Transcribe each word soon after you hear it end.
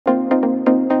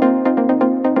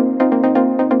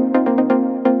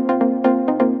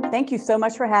Thank you so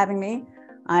much for having me.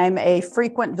 I'm a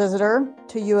frequent visitor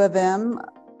to U of M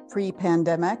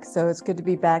pre-pandemic, so it's good to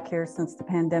be back here since the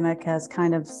pandemic has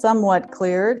kind of somewhat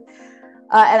cleared.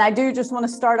 And I do just want to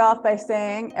start off by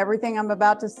saying everything I'm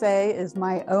about to say is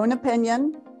my own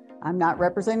opinion. I'm not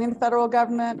representing the federal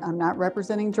government. I'm not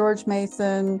representing George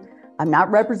Mason. I'm not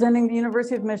representing the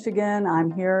University of Michigan. I'm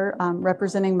here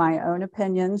representing my own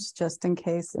opinions, just in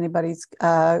case anybody's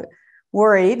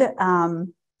worried.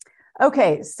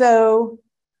 Okay, so,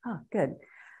 good.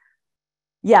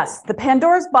 Yes, the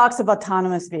Pandora's box of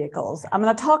autonomous vehicles. I'm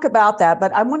going to talk about that,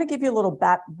 but I want to give you a little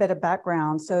bit of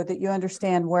background so that you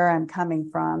understand where I'm coming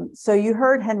from. So you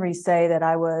heard Henry say that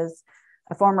I was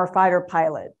a former fighter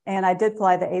pilot, and I did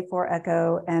fly the A4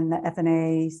 Echo and the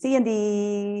FNA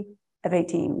C&D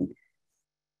F-18.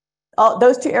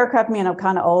 Those two aircraft mean I'm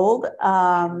kind of old,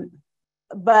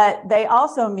 but they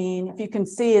also mean, if you can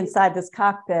see inside this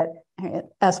cockpit,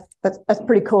 that's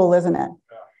pretty cool, isn't it?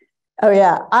 Oh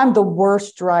yeah, I'm the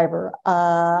worst driver.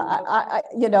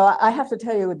 I have to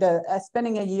tell you,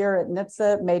 spending a year at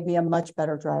NHTSA made me a much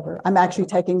better driver. I'm actually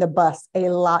taking the bus a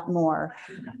lot more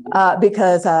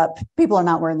because people are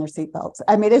not wearing their seatbelts.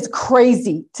 I mean, it's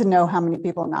crazy to know how many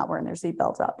people are not wearing their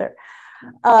seatbelts out there.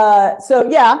 So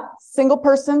yeah, single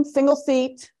person, single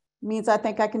seat means I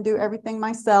think I can do everything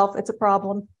myself. It's a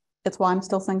problem. It's why I'm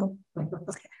still single.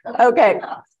 Okay.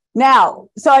 Now,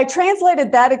 so I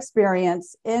translated that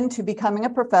experience into becoming a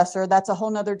professor. That's a whole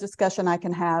nother discussion I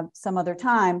can have some other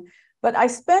time. But I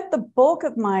spent the bulk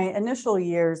of my initial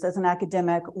years as an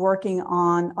academic working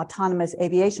on autonomous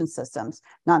aviation systems.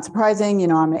 Not surprising, you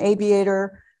know, I'm an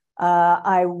aviator.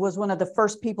 I was one of the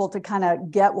first people to kind of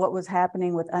get what was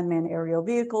happening with unmanned aerial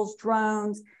vehicles,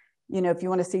 drones. You know, if you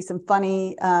want to see some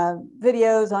funny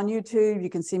videos on YouTube, you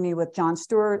can see me with Jon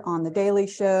Stewart on The Daily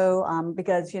Show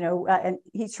because, you know, and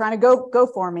he's trying to go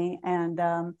for me. And,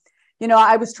 you know,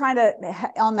 I was trying to,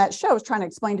 on that show, I was trying to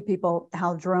explain to people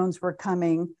how drones were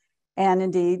coming. And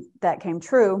indeed, that came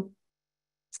true.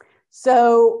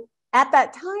 So at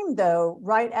that time, though,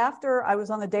 right after I was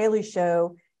on The Daily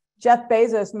Show, Jeff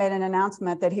Bezos made an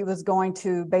announcement that he was going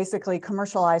to basically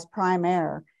commercialize Prime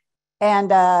Air.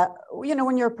 And, you know,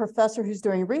 when you're a professor who's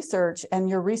doing research and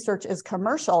your research is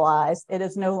commercialized, it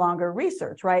is no longer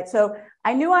research, right? So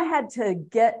I knew I had to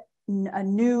get a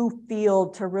new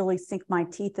field to really sink my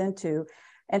teeth into.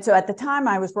 And so at the time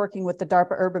I was working with the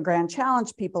DARPA Urban Grand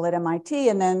Challenge people at MIT.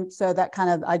 And then so that kind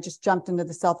of, I just jumped into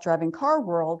the self-driving car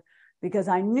world because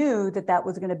I knew that that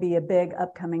was going to be a big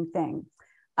upcoming thing.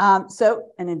 And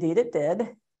indeed it did.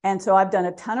 And so I've done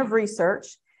a ton of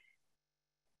research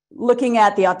looking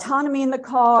at the autonomy in the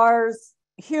cars,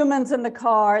 humans in the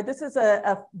car. This is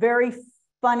a very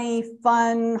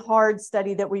fun, hard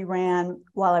study that we ran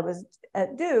while I was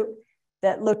at Duke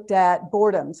that looked at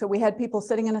boredom. So we had people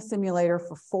sitting in a simulator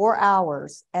for 4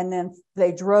 hours and then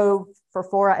they drove for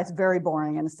 4 hours. It's very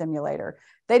boring in a simulator.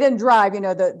 They didn't drive, you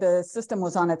know, the system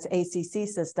was on its ACC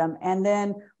system. And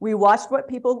then we watched what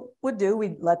people would do.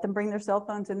 We'd let them bring their cell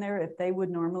phones in there if they would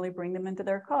normally bring them into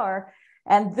their car.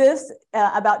 And this,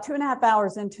 about 2.5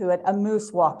 hours into it, a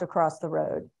moose walked across the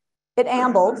road. It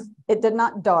ambled, it did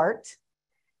not dart.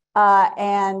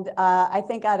 I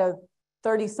think out of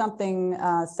 30-something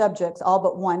subjects, all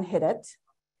but one hit it.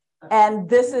 And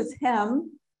this is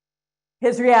him,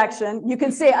 his reaction. You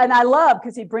can see, and I love,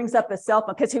 because he brings up his cell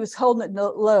phone, because he was holding it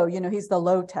low, you know, he's the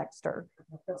low texter.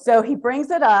 So he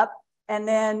brings it up, and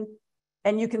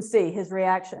you can see his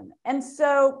reaction. And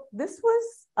so this was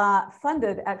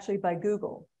funded actually by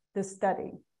Google, this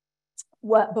study,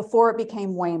 before it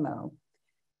became Waymo.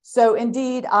 So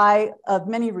indeed, of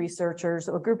many researchers,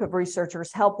 a group of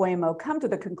researchers helped Waymo come to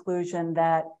the conclusion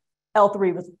that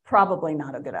L3 was probably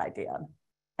not a good idea.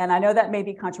 And I know that may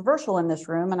be controversial in this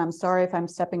room, and I'm sorry if I'm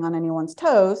stepping on anyone's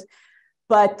toes,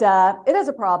 but it is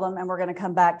a problem, and we're going to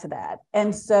come back to that.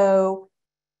 And so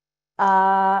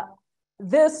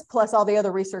this, plus all the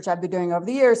other research I've been doing over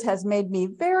the years, has made me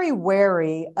very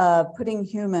wary of putting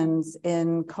humans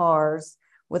in cars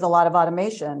with a lot of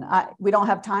automation. We don't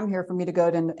have time here for me to go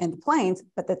into planes,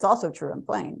 but that's also true in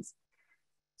planes.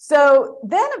 So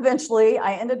then eventually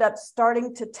I ended up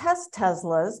starting to test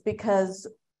Teslas because,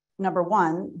 number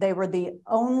one, they were the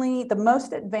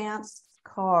most advanced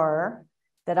car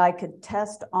that I could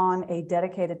test on a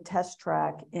dedicated test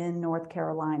track in North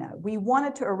Carolina. We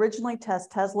wanted to originally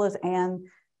test Teslas and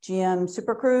GM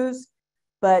Super Cruise,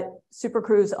 but Super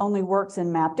Cruise only works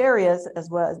in mapped areas,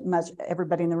 as well as much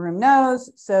everybody in the room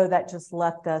knows, so that just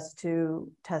left us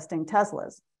to testing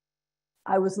Teslas.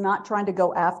 I was not trying to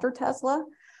go after Tesla.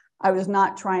 I was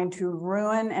not trying to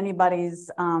ruin anybody's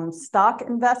stock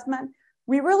investment.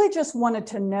 we really just wanted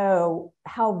to know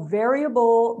how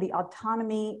variable the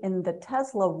autonomy in the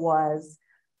Tesla was,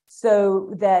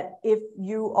 so that if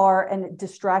you are a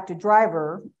distracted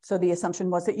driver, so the assumption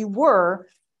was that you were,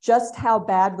 just how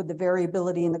bad would the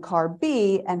variability in the car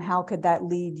be, and how could that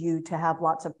lead you to have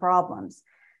lots of problems?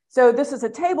 So this is a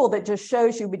table that just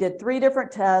shows you, we did 3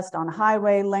 different tests on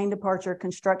highway, lane departure,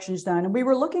 construction zone, and we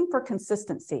were looking for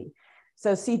consistency. So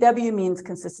CW means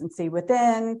consistency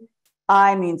within,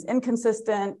 I means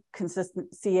inconsistent,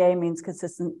 CA means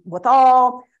consistent with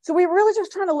all. So we were really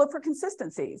just trying to look for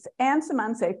consistencies and some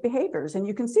unsafe behaviors. And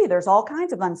you can see there's all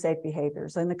kinds of unsafe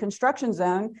behaviors. In the construction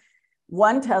zone,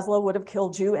 1 Tesla would have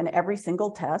killed you in every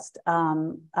single test,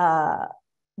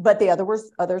 but the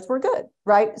others were good,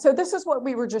 right? So this is what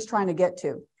we were just trying to get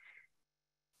to.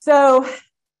 So,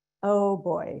 oh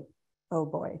boy,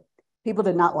 people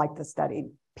did not like the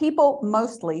study. People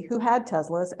mostly who had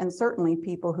Teslas, and certainly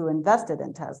people who invested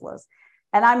in Teslas.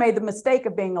 And I made the mistake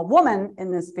of being a woman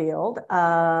in this field.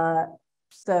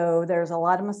 So there's a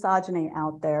lot of misogyny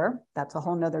out there. That's a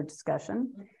whole nother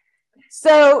discussion.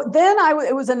 So then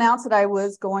it was announced that I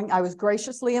was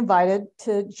graciously invited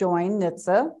to join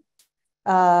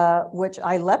NHTSA, which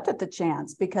I leapt at the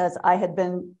chance because I had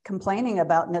been complaining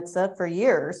about NHTSA for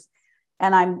years.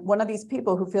 And I'm one of these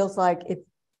people who feels like if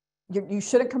you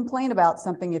shouldn't complain about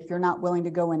something if you're not willing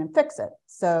to go in and fix it.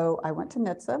 So I went to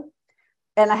NHTSA,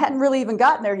 and I hadn't really even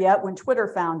gotten there yet when Twitter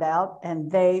found out,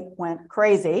 and they went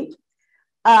crazy.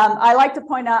 I like to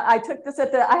point out, I took this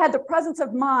I had the presence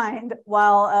of mind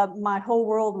while my whole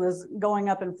world was going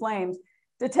up in flames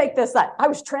to take this. I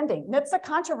was trending. NHTSA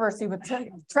controversy with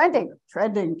trending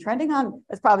on.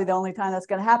 It's probably the only time that's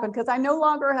going to happen because I no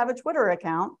longer have a Twitter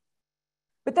account.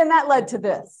 But then that led to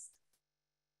this.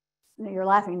 You're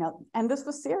laughing now, and this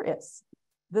was serious.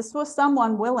 This was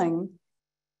someone willing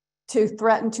to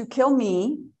threaten to kill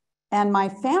me and my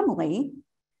family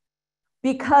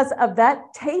because of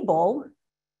that table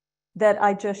that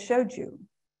I just showed you.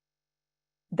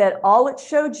 That all it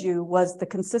showed you was the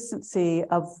consistency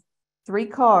of 3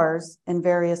 cars in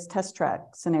various test track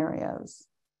scenarios.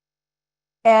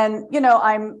 And, you know,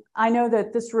 I know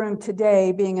that this room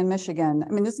today, being in Michigan,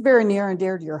 I mean, this is very near and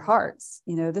dear to your hearts.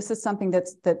 You know, this is something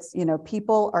that's, you know,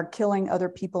 people are killing other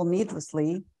people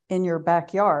needlessly in your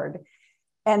backyard.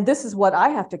 And this is what I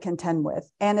have to contend with.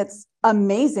 And it's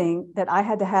amazing that I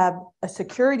had to have a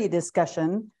security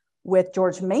discussion with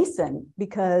George Mason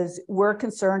because we're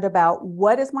concerned about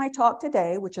what is my talk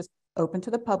today, which is open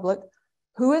to the public,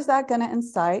 who is that going to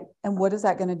incite, and what is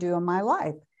that going to do in my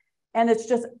life? And it's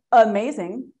just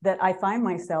amazing that I find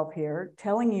myself here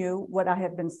telling you what I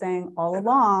have been saying all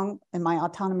along in my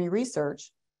autonomy research.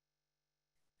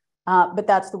 But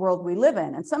that's the world we live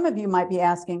in. And some of you might be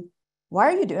asking, why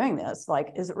are you doing this?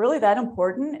 Like, is it really that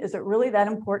important? Is it really that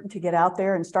important to get out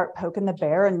there and start poking the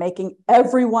bear and making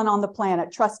everyone on the planet,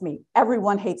 trust me,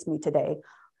 everyone hates me today.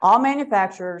 All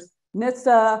manufacturers,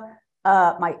 NHTSA,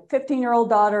 my 15-year-old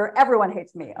daughter, everyone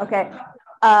hates me, okay?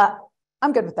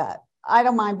 I'm good with that. I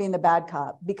don't mind being the bad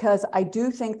cop because I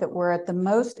do think that we're at the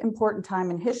most important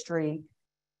time in history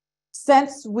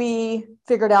since we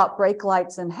figured out brake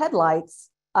lights and headlights.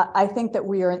 I think that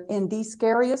we are in the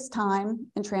scariest time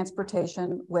in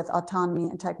transportation with autonomy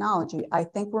and technology. I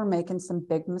think we're making some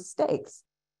big mistakes.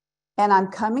 And I'm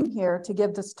coming here to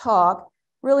give this talk,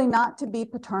 really not to be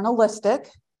paternalistic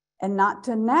and not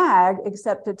to nag,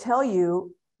 except to tell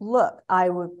you, look,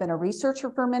 I've been a researcher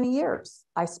for many years.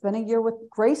 I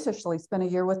graciously spent a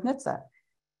year with NHTSA.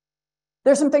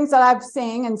 There's some things that I've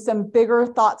seen and some bigger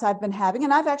thoughts I've been having,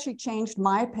 and I've actually changed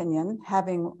my opinion,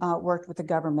 having worked with the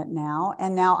government now.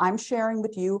 And now I'm sharing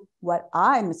with you what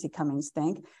I, Missy Cummings,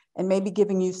 think, and maybe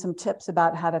giving you some tips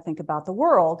about how to think about the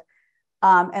world.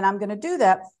 And I'm going to do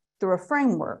that through a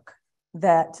framework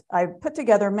that I put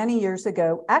together many years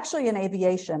ago, actually in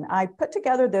aviation. I put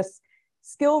together this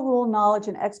skill, rule, knowledge,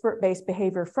 and expert-based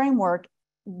behavior framework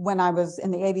when I was in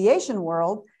the aviation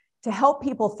world to help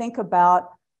people think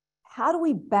about how do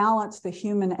we balance the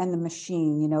human and the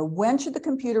machine? You know, when should the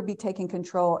computer be taking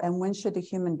control and when should the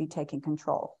human be taking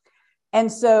control? And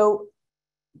so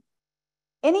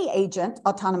any agent,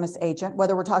 autonomous agent,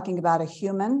 whether we're talking about a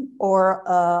human or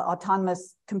an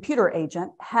autonomous computer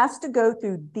agent, has to go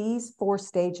through these 4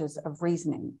 stages of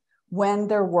reasoning when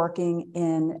they're working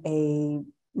in a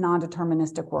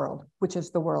non-deterministic world, which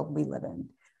is the world we live in.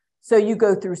 So you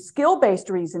go through skill-based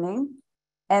reasoning,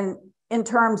 and in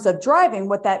terms of driving,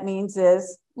 what that means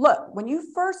is, look, when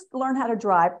you first learn how to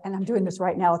drive, and I'm doing this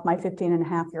right now with my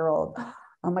 15-and-a-half-year-old,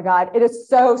 oh my God, it is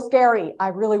so scary. I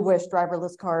really wish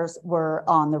driverless cars were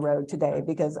on the road today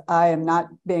because I am not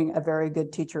being a very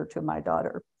good teacher to my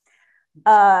daughter.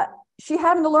 she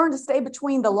having to learn to stay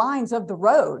between the lines of the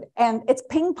road, and it's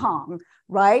ping pong,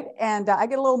 right? And I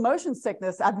get a little motion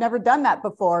sickness. I've never done that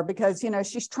before because,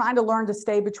 she's trying to learn to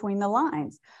stay between the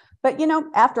lines. But,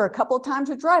 after a couple of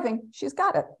times of driving, she's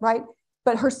got it, right?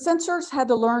 But her sensors had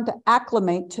to learn to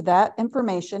acclimate to that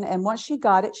information. And once she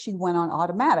got it, she went on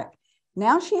automatic.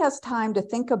 Now she has time to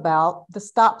think about the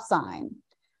stop sign.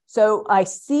 So I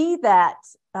see that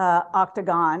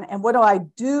octagon, and what do I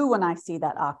do when I see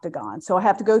that octagon? So I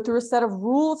have to go through a set of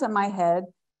rules in my head,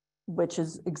 which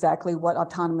is exactly what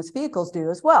autonomous vehicles do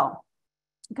as well.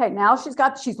 Okay, now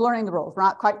she's learning the rules. We're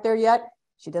not quite there yet.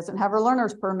 She doesn't have her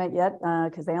learner's permit yet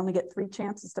because they only get 3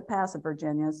 chances to pass in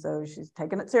Virginia. So she's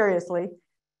taking it seriously.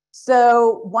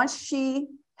 So once she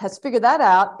has figured that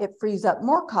out, it frees up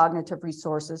more cognitive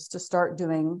resources to start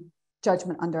doing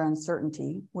judgment under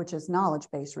uncertainty, which is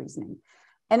knowledge-based reasoning.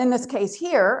 And in this case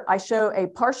here, I show a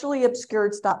partially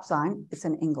obscured stop sign. It's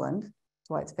in England. That's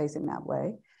why it's facing that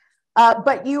way.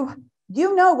 But you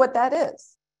know what that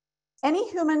is. Any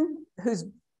human who's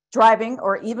driving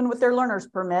or even with their learner's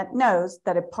permit knows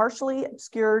that a partially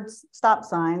obscured stop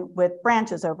sign with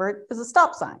branches over it is a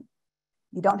stop sign.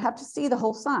 You don't have to see the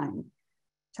whole sign.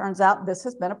 Turns out this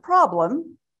has been a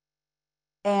problem.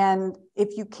 And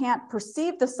if you can't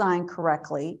perceive the sign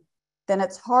correctly, then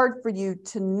it's hard for you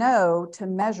to know, to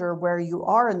measure where you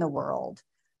are in the world,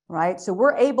 right? So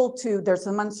we're able to, there's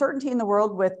some uncertainty in the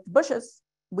world with bushes.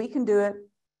 We can do it.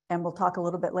 And we'll talk a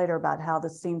little bit later about how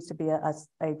this seems to be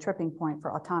a tripping point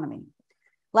for autonomy.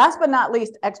 Last but not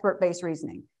least, expert-based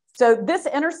reasoning. So this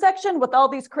intersection with all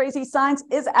these crazy signs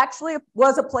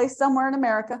was a place somewhere in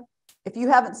America. If you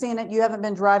haven't seen it, you haven't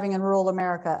been driving in rural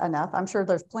America enough. I'm sure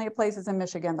there's plenty of places in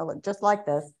Michigan that look just like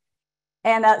this.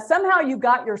 And somehow you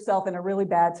got yourself in a really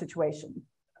bad situation.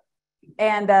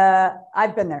 And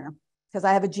I've been there because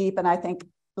I have a Jeep, and I think,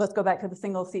 let's go back to the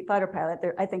single seat fighter pilot.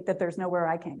 I think that there's nowhere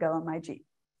I can't go in my Jeep.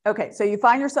 Okay, so you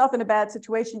find yourself in a bad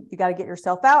situation, you got to get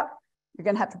yourself out, you're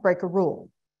going to have to break a rule.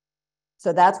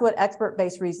 So that's what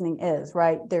expert-based reasoning is,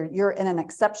 right? You're in an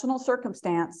exceptional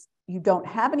circumstance, you don't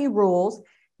have any rules,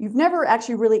 you've never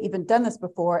actually really even done this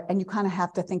before, and you kind of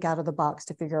have to think out of the box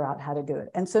to figure out how to do it.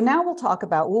 And so now we'll talk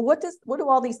about, well, what do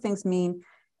all these things mean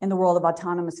in the world of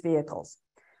autonomous vehicles?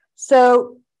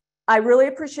 So I really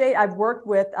appreciate, I've worked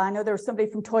with, I know there was somebody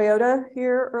from Toyota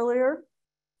here earlier.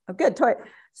 Oh, good, Toyota.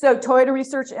 So Toyota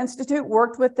Research Institute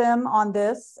worked with them on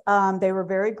this. They were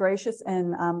very gracious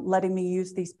in letting me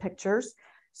use these pictures.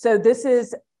 So this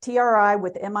is TRI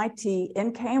with MIT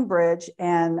in Cambridge,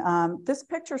 and this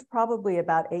picture is probably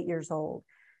about 8 years old.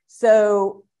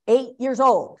 So 8 years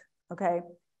old, okay?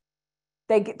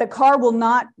 The car will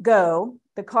not go.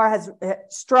 The car has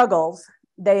struggles.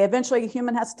 They eventually, a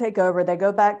human has to take over. They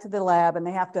go back to the lab and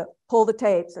they have to pull the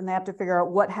tapes and they have to figure out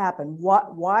what happened.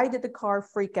 Why did the car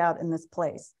freak out in this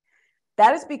place?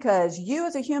 That is because you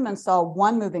as a human saw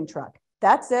one moving truck.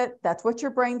 That's it. That's what your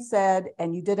brain said.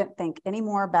 And you didn't think any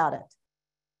more about it.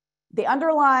 The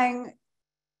underlying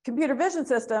computer vision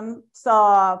system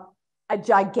saw a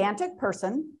gigantic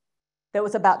person that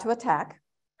was about to attack,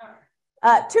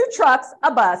 2 trucks,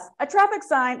 a bus, a traffic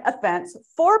sign, a fence,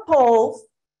 4 poles,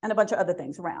 and a bunch of other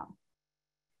things around.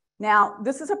 Now,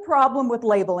 this is a problem with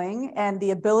labeling and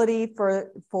the ability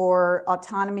for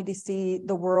autonomy to see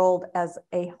the world as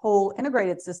a whole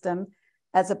integrated system,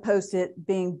 as opposed to it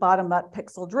being bottom-up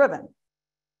pixel driven.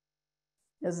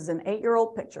 This is an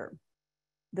 8-year-old picture.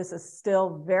 This is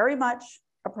still very much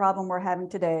a problem we're having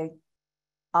today,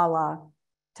 a la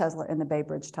Tesla in the Bay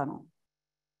Bridge Tunnel.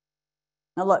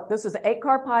 Now look, this is an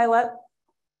 8-car pilot,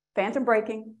 phantom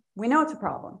braking. We know it's a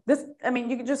problem.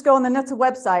 You can just go on the NHTSA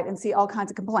website and see all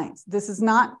kinds of complaints. This is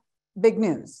not big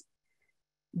news,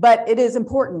 but it is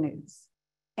important news.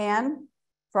 And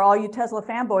for all you Tesla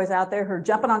fanboys out there who are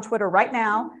jumping on Twitter right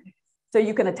now, so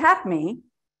you can attack me,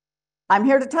 I'm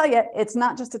here to tell you, it's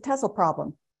not just a Tesla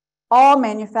problem. All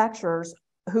manufacturers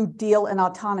who deal in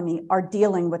autonomy are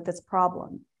dealing with this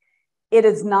problem. It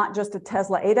is not just a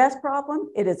Tesla ADAS problem.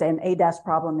 It is an ADAS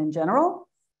problem in general.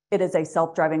 It is a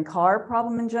self-driving car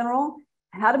problem in general.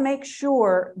 How to make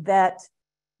sure that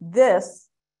this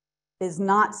is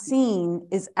not seen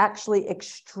is actually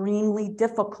extremely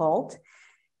difficult.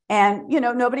 And,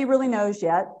 nobody really knows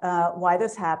yet why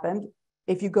this happened.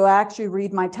 If you go actually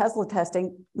read my Tesla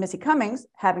testing, Missy Cummings,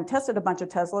 having tested a bunch of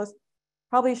Teslas,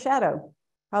 probably a shadow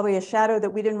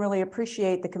that we didn't really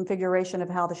appreciate the configuration of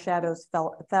how the shadows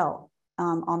fell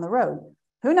on the road.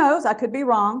 Who knows? I could be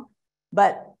wrong,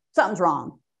 but something's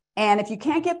wrong. And if you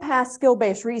can't get past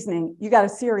skill-based reasoning, you got a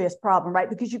serious problem, right?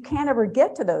 Because you can't ever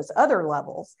get to those other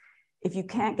levels if you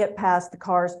can't get past the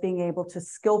cars being able to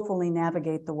skillfully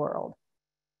navigate the world.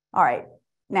 All right,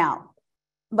 Now,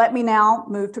 let me now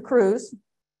move to Cruz,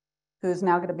 who's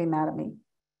now going to be mad at me.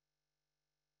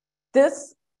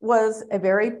 This was a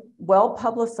very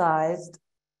well-publicized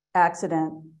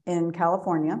accident in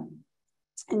California.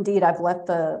 Indeed, I've left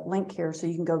the link here so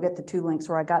you can go get the 2 links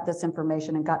where I got this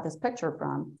information and got this picture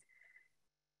from.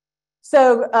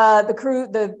 So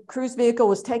the cruise vehicle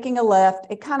was taking a left.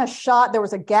 It kind of shot, there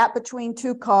was a gap between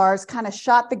 2 cars, kind of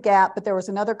shot the gap, but there was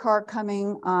another car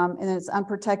coming in its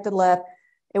unprotected left.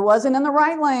 It wasn't in the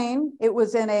right lane. It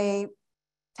was in a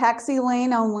taxi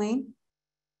lane only.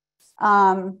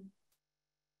 Or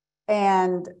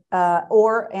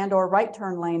right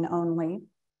turn lane only.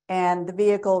 And the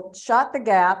vehicle shot the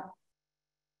gap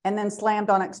and then slammed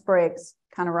on its brakes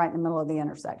kind of right in the middle of the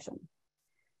intersection.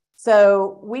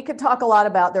 So we could talk a lot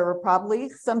about, there were probably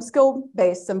some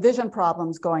skill-based, some vision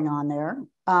problems going on there,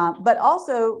 but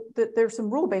also there's some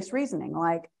rule-based reasoning,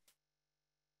 like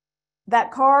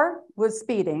that car was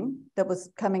speeding that was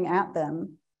coming at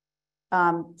them,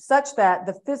 such that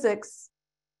the physics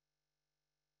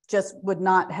just would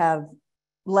not have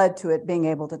led to it being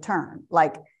able to turn.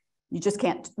 Like, you just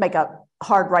can't make a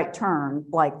hard right turn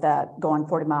like that going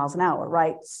 40 miles an hour,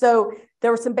 right? So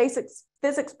there were some basic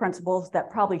physics principles that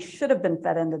probably should have been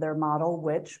fed into their model,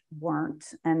 which weren't.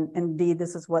 And indeed,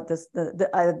 this is what this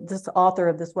author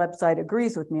of this website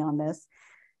agrees with me on this.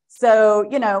 So,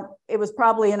 you know, it was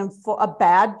probably a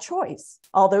bad choice,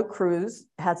 although Cruz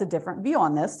has a different view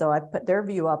on this. So I put their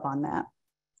view up on that.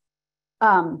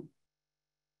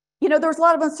 You know, there's a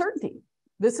lot of uncertainty.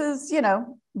 This is, you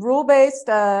know, rule-based.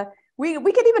 We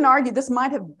could even argue this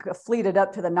might have fleeted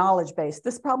up to the knowledge base.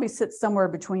 This probably sits somewhere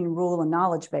between rule and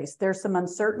knowledge base. There's some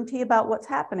uncertainty about what's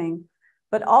happening,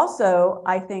 but also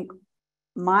I think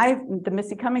the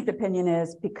Missy Cummings opinion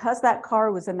is because that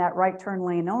car was in that right turn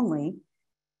lane only,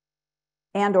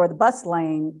 and or the bus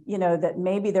lane, you know, that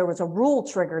maybe there was a rule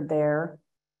triggered there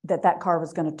that car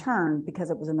was going to turn because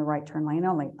it was in the right turn lane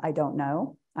only. I don't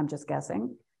know. I'm just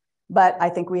guessing. But I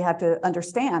think we have to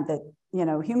understand that, you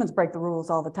know, humans break the rules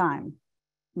all the time.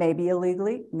 Maybe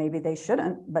illegally, maybe they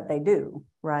shouldn't, but they do,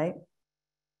 right?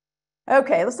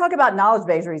 Okay, let's talk about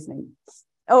knowledge-based reasoning.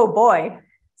 Oh boy,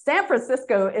 San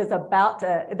Francisco is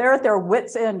they're at their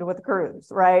wits' end with Cruz,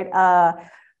 right?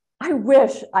 I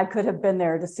wish I could have been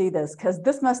there to see this because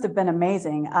this must have been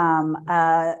amazing,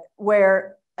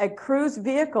 where a Cruz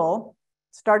vehicle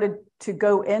started to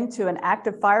go into an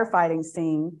active firefighting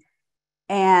scene.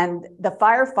 And the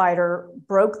firefighter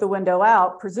broke the window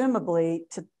out, presumably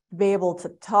to be able to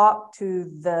talk to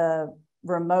the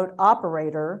remote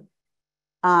operator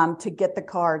to get the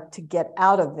car to get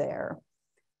out of there.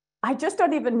 I just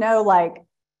don't even know, like,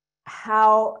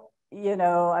 how, you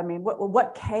know, I mean,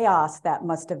 what chaos that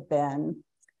must have been.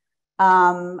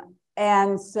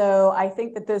 And so I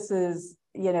think that this is,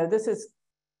 you know, this is,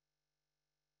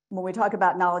 when we talk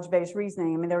about knowledge-based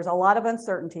reasoning, I mean, there was a lot of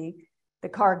uncertainty. The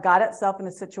car got itself in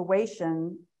a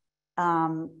situation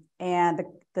and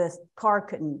the car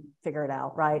couldn't figure it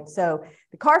out, right? So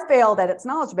the car failed at its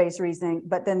knowledge-based reasoning,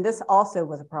 but then this also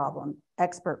was a problem,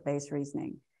 expert-based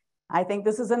reasoning. I think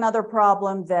this is another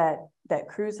problem that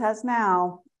Cruz has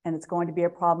now, and it's going to be a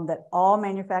problem that all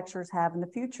manufacturers have in the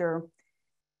future,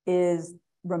 is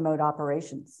remote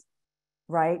operations,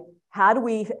 right? How do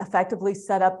we effectively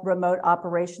set up remote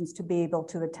operations to be able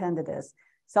to attend to this?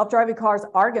 Self-driving cars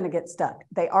are going to get stuck.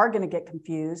 They are going to get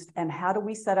confused. And how do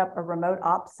we set up a remote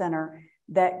ops center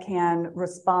that can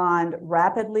respond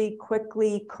rapidly,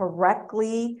 quickly,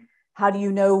 correctly? How do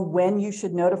you know when you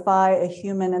should notify a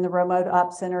human in the remote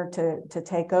ops center to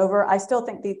take over? I still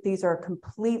think these are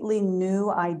completely new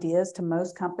ideas to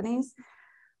most companies.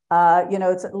 You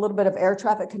know, it's a little bit of air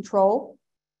traffic control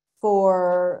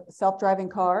for self-driving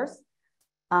cars.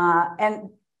 And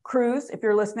Cruz, if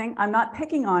you're listening, I'm not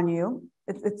picking on you.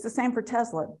 It's the same for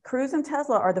Tesla. Cruise and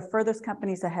Tesla are the furthest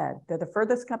companies ahead. They're the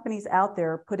furthest companies out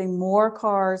there putting more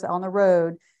cars on the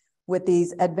road with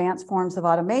these advanced forms of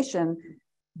automation.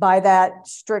 By that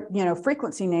strict, you know,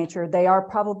 frequency nature, they are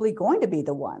probably going to be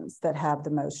the ones that have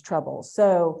the most trouble.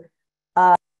 So,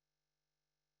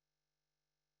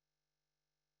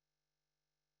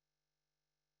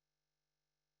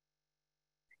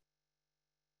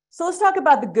 so let's talk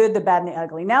about the good, the bad, and the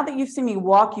ugly. Now that you've seen me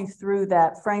walk you through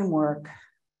that framework,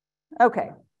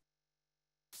 okay.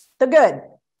 The good,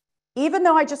 even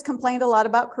though I just complained a lot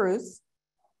about Cruz,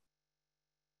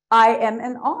 I am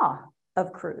in awe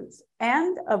of Cruz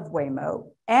and of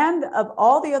Waymo and of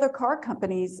all the other car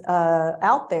companies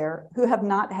out there who have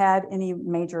not had any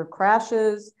major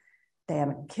crashes. They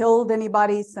haven't killed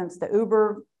anybody since the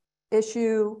Uber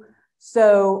issue.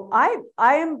 So I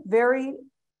am very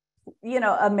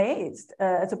amazed.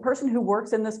 As a person who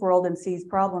works in this world and sees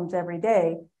problems every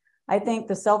day, I think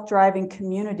the self-driving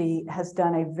community has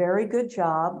done a very good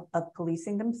job of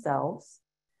policing themselves.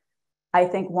 I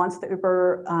think once the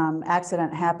Uber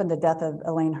accident happened, the death of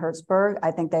Elaine Hertzberg,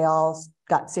 I think they all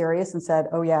got serious and said,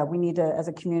 oh yeah, we need to, as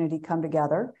a community, come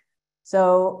together.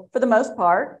 So for the most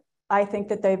part, I think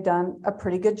that they've done a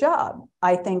pretty good job.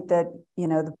 I think that,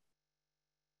 the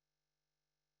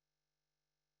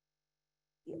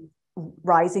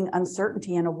rising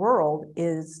uncertainty in a world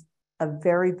is a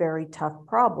very, very tough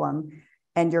problem.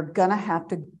 And you're gonna have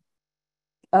to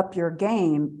up your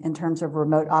game in terms of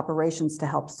remote operations to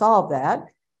help solve that.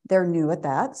 They're new at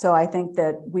that. So I think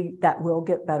that that will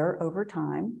get better over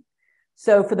time.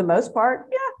 So for the most part,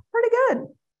 yeah, pretty good.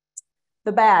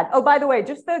 The bad. Oh, by the way,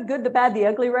 just the good, the bad, the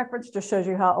ugly reference just shows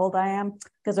you how old I am,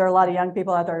 because there are a lot of young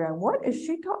people out there going, what is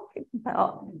she talking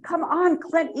about? Come on,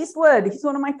 Clint Eastwood. He's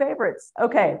one of my favorites.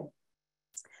 Okay.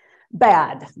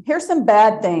 Bad. Here's some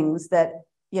bad things that,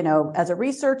 as a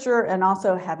researcher and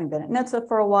also having been at NHTSA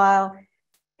for a while,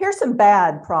 here's some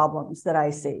bad problems that I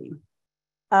see.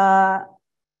 I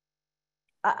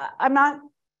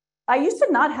used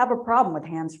to not have a problem with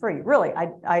hands-free. Really,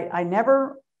 I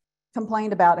never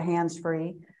complained about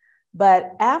hands-free,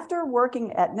 but after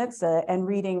working at NHTSA and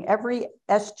reading every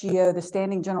SGO, the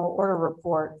Standing General Order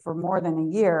report, for more than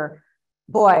a year,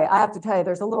 boy, I have to tell you,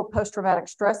 there's a little post-traumatic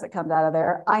stress that comes out of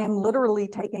there. I am literally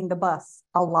taking the bus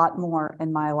a lot more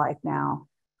in my life now,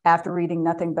 after reading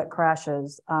nothing but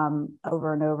crashes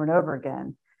over and over and over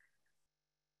again.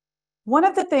 One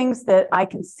of the things that I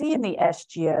can see in the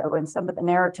SGO and some of the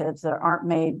narratives that aren't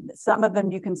made, some of them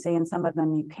you can see and some of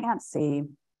them you can't see,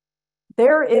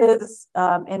 there is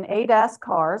in ADAS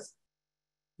cars,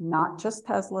 not just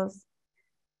Teslas,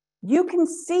 you can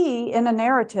see in a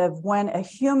narrative when a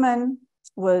human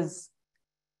was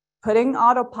putting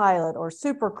autopilot or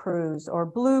Super Cruise or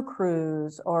Blue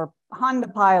Cruise or Honda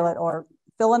Pilot or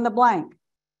fill in the blank.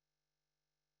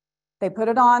 They put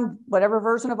it on whatever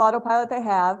version of autopilot they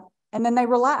have, and then they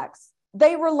relax.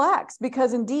 They relax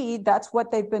because indeed that's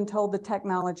what they've been told the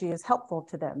technology is helpful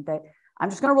to them. I'm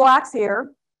just going to relax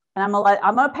here and I'm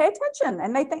going to pay attention.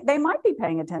 And they think they might be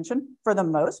paying attention for the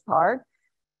most part.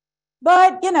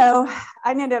 But,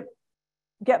 I need to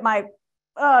get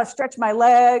stretch my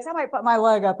legs. I might put my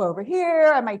leg up over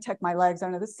here. I might tuck my legs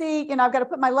under the seat. I've got to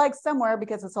put my legs somewhere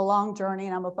because it's a long journey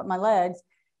and I'm going to put my legs.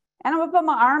 And I'm going to put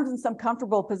my arms in some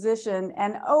comfortable position.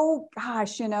 And oh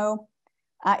gosh,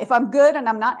 if I'm good and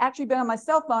I'm not actually been on my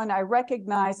cell phone, I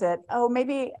recognize that, oh,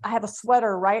 maybe I have a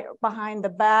sweater right behind the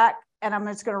back and I'm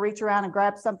just going to reach around and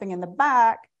grab something in the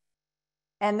back.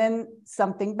 And then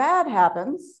something bad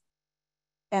happens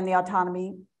and the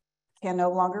autonomy can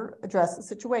no longer address the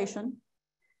situation.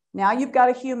 Now you've got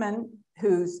a human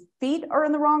whose feet are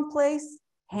in the wrong place,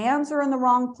 hands are in the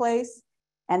wrong place,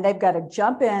 and they've got to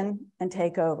jump in and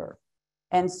take over.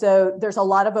 And so there's a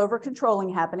lot of over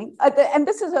controlling happening. And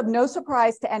this is of no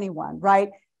surprise to anyone, right?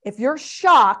 If you're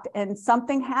shocked and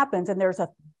something happens and there's a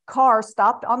car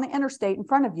stopped on the interstate in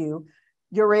front of you,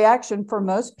 your reaction for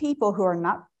most people who are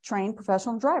not trained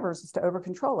professional drivers is to over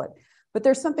control it. But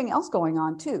there's something else going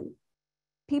on too.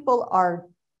 People are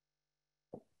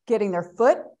getting their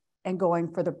foot and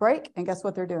going for the brake, and guess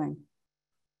what they're doing?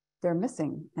 They're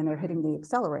missing and they're hitting the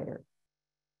accelerator.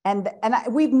 And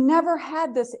we've never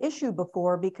had this issue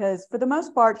before because for the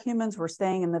most part, humans were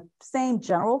staying in the same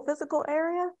general physical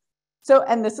area. So,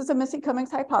 and this is a Missy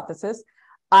Cummings hypothesis.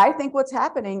 I think what's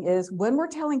happening is when we're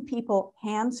telling people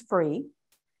hands-free,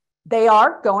 they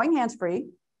are going hands-free,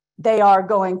 they are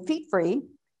going feet-free.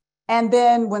 And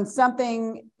then when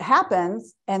something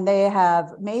happens and they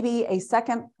have maybe a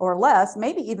second or less,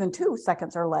 maybe even 2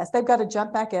 seconds or less, they've got to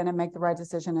jump back in and make the right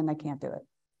decision and they can't do it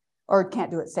or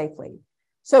can't do it safely.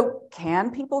 So can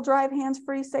people drive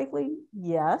hands-free safely?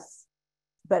 Yes.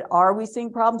 But are we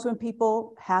seeing problems when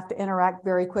people have to interact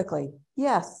very quickly?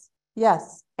 Yes,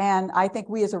 yes. And I think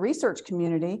we as a research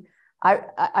community,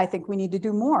 I think we need to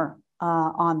do more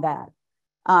on that.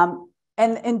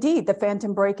 And indeed, the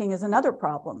phantom braking is another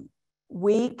problem.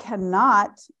 We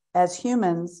cannot, as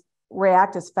humans,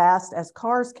 react as fast as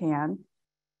cars can.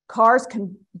 Cars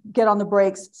can get on the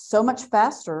brakes so much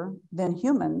faster than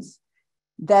humans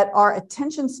that our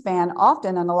attention span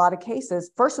often in a lot of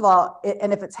cases, first of all,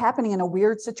 and if it's happening in a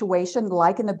weird situation,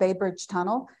 like in the Bay Bridge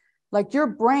Tunnel, like your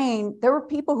brain, there were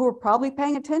people who were probably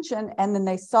paying attention and then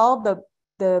they saw the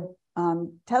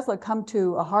Tesla come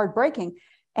to a hard braking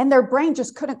and their brain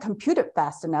just couldn't compute it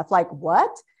fast enough. Like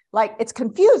what? Like it's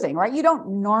confusing, right? You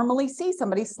don't normally see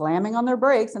somebody slamming on their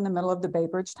brakes in the middle of the Bay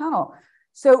Bridge Tunnel.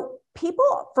 So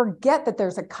people forget that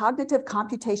there's a cognitive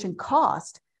computation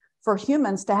cost for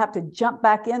humans to have to jump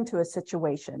back into a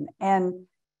situation. And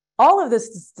all of this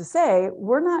is to say,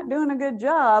 we're not doing a good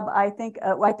job. I think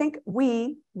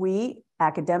we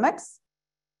academics,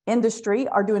 industry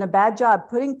are doing a bad job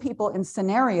putting people in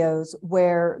scenarios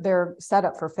where they're set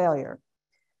up for failure.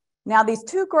 Now, these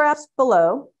two graphs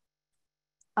below,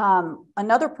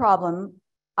 another problem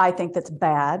I think that's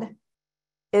bad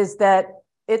is that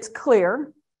it's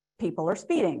clear people are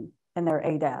speeding in their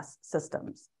ADAS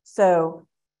systems. So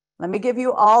let me give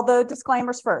you all the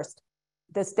disclaimers first.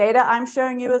 This data I'm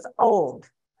showing you is old.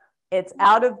 It's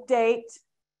out of date.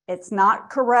 It's not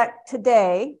correct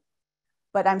today,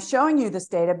 but I'm showing you this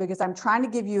data because I'm trying to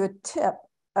give you a tip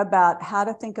about how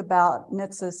to think about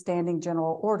NHTSA's standing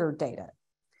general order data.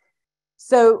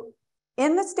 So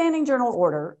in the standing general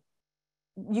order,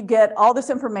 you get all this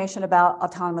information about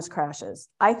autonomous crashes.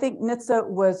 I think NHTSA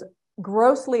was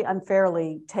grossly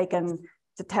unfairly taken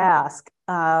to task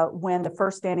when the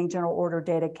first standing general order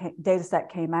data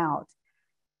set came out.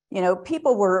 You know,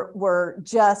 people were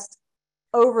just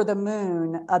over the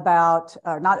moon about,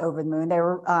 or not over the moon, they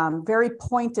were very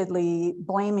pointedly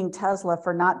blaming Tesla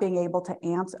for not being able to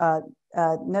answer,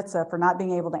 NHTSA for not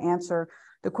being able to answer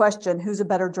the question, who's a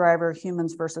better driver,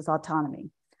 humans versus autonomy?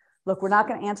 Look, we're not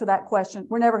going to answer that question.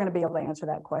 We're never going to be able to answer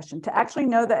that question. To actually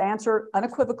know the answer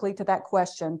unequivocally to that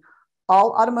question,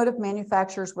 all automotive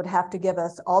manufacturers would have to give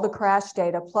us all the crash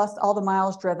data, plus all the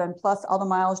miles driven, plus all the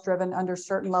miles driven under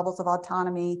certain levels of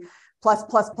autonomy, plus.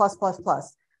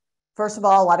 First of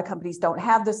all, a lot of companies don't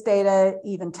have this data.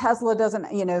 Even Tesla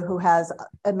doesn't, you know, who has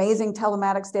amazing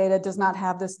telematics data, does not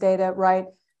have this data, right?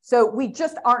 So we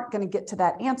just aren't going to get to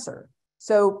that answer.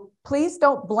 So please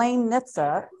don't blame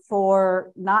NHTSA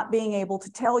for not being able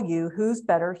to tell you who's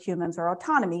better, humans or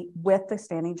autonomy, with the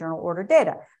standing general order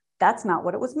data. That's not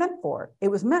what it was meant for. It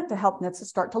was meant to help NHTSA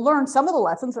start to learn some of the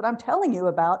lessons that I'm telling you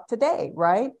about today,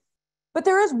 right? But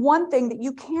there is one thing that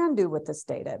you can do with this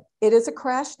data. It is a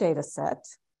crash data set.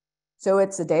 So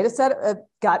it's a data set,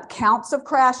 got counts of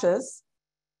crashes.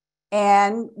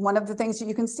 And one of the things that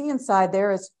you can see inside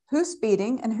there is who's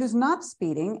speeding and who's not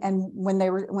speeding. And when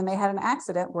they had an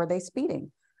accident, were they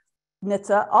speeding?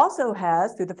 NHTSA also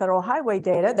has, through the federal highway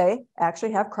data, they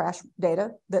actually have crash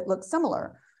data that looks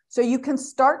similar. So you can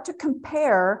start to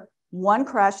compare one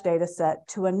crash data set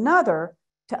to another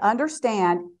to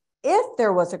understand if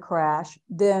there was a crash,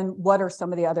 then what are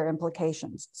some of the other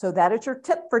implications? So that is your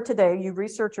tip for today, you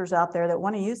researchers out there that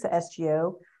want to use the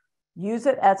SGO. Use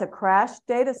it as a crash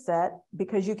data set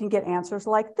because you can get answers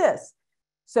like this.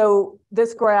 So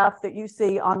this graph that you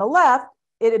see on the left,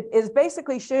 it is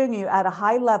basically showing you at a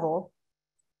high level,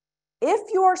 if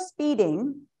you're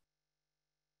speeding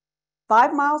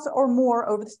 5 miles or more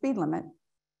over the speed limit,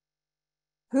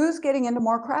 who's getting into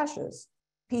more crashes?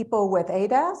 People with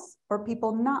ADAS or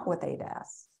people not with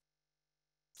ADAS?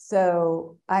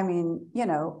 So, I mean, you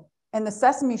know, in the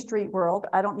Sesame Street world,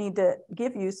 I don't need to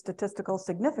give you statistical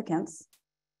significance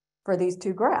for these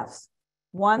two graphs.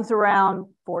 One's around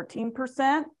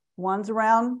 14%, one's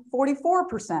around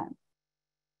 44%.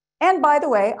 And by the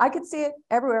way, I could see it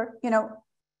everywhere. You know,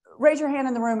 raise your hand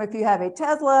in the room if you have a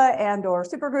Tesla and or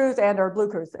Super Cruise and or Blue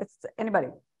Cruise. It's anybody?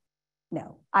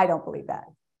 No, I don't believe that.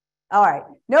 All right,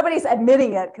 nobody's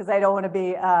admitting it because I don't want to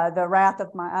be the wrath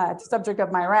of my subject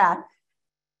of my wrath.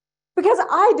 Because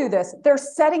I do this, they're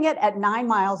setting it at 9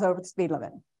 miles over the speed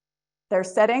limit. They're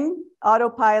setting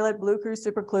autopilot, Blue Cruise,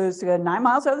 Super Cruise to go 9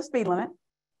 miles over the speed limit.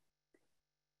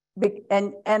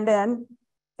 And then,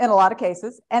 in a lot of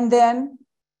cases, and then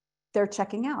they're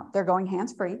checking out. They're going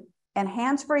hands-free. And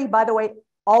hands-free, by the way,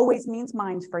 always means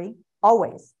minds-free,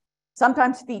 always.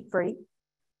 Sometimes feet-free.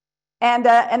 And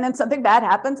then something bad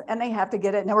happens and they have to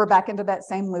get it. And then we're back into that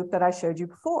same loop that I showed you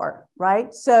before,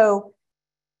 right? So,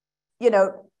 you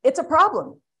know, it's a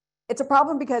problem. It's a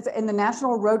problem because in the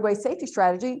National Roadway Safety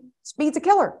Strategy, speed's a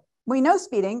killer. We know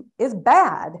speeding is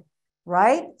bad,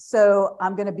 right? So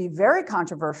I'm going to be very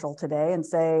controversial today and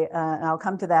say, and I'll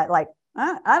come to that, like,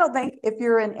 I don't think if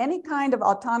you're in any kind of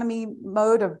autonomy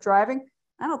mode of driving,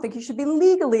 I don't think you should be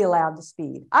legally allowed to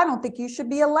speed. I don't think you should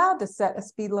be allowed to set a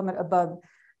speed limit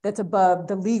that's above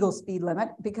the legal speed limit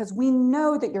because we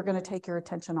know that you're going to take your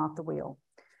attention off the wheel.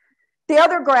 The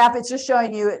other graph is just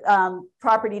showing you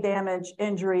property damage,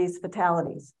 injuries,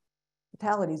 fatalities.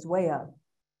 Fatalities way up,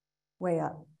 way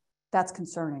up. That's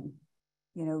concerning.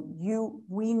 You know,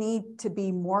 we need to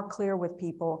be more clear with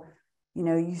people. You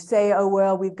know, you say, oh,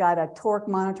 well, we've got a torque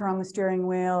monitor on the steering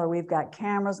wheel or we've got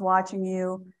cameras watching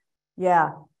you.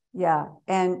 Yeah.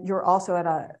 And you're also at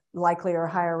a likely or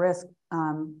higher risk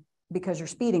because you're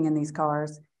speeding in these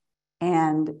cars.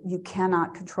 and you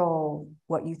cannot control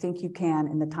what you think you can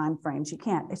in the time frames. You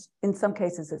can't. In some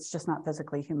cases, it's just not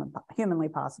physically humanly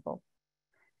possible.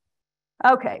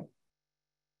 Okay.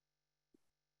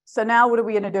 So now what are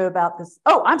we going to do about this?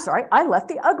 Oh, I'm sorry. I left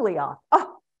the ugly off.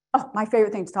 Oh, my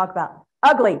favorite thing to talk about.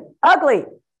 Ugly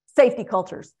safety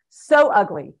cultures. So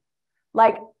ugly.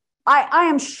 Like, I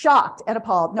am shocked and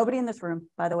appalled. Nobody in this room,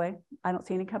 by the way. I don't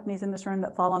see any companies in this room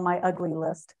that fall on my ugly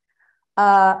list.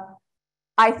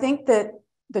 I think that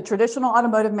the traditional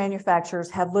automotive manufacturers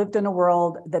have lived in a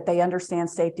world that they understand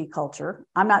safety culture.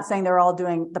 I'm not saying they're all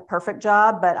doing the perfect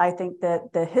job, but I think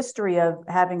that the history of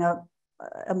having a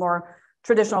more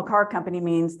traditional car company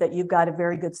means that you've got a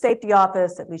very good safety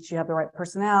office, at least you have the right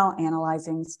personnel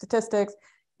analyzing statistics.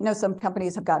 You know, some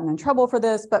companies have gotten in trouble for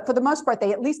this, but for the most part,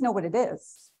 they at least know what it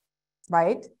is,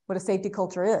 right? What a safety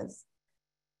culture is.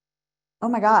 Oh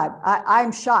my God,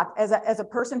 I'm shocked. As a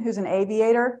person who's an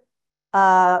aviator,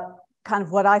 kind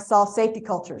of what I saw, safety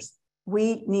cultures.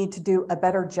 We need to do a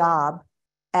better job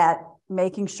at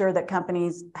making sure that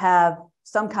companies have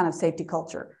some kind of safety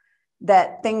culture,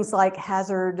 that things like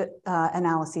hazard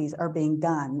analyses are being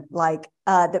done, like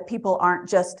that people aren't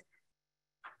just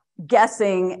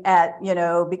guessing at, you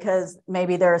know, because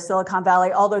maybe they're a Silicon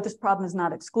Valley, although this problem is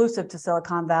not exclusive to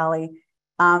Silicon Valley,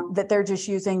 that they're just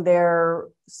using their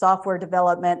software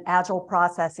development, agile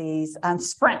processes,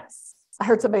 sprints. I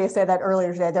heard somebody say that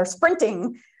earlier today. They're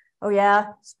sprinting. Oh yeah,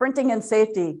 sprinting in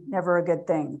safety, never a good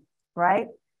thing, right?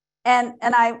 And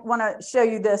I want to show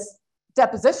you this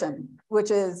deposition, which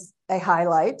is a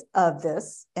highlight of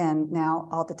this. And now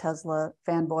all the Tesla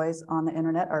fanboys on the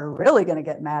internet are really going to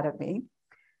get mad at me.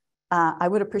 I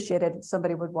would appreciate it if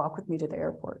somebody would walk with me to the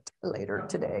airport later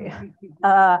today.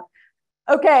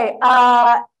 Okay,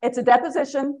 it's a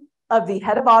deposition of the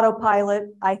head of autopilot.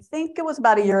 I think it was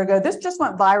about a year ago. This just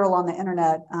went viral on the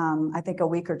internet, I think a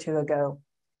week or two ago.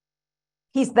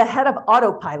 He's the head of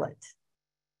autopilot.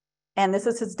 And this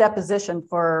is his deposition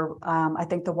for, I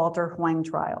think, the Walter Huang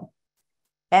trial.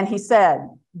 And he said,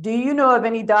 do you know of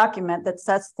any document that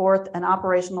sets forth an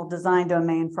operational design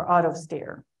domain for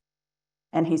autosteer?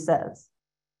 And he says,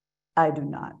 I do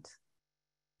not.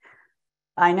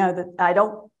 I know that I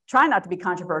don't try not to be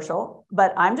controversial,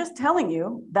 but I'm just telling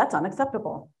you that's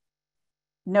unacceptable.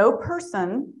 No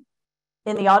person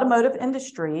in the automotive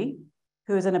industry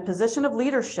who is in a position of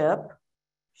leadership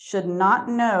should not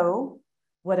know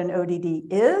what an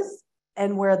ODD is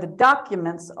and where the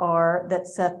documents are that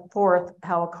set forth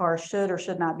how a car should or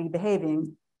should not be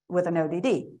behaving with an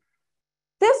ODD.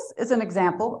 This is an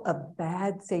example of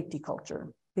bad safety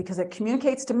culture because it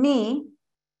communicates to me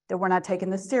that we're not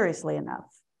taking this seriously enough.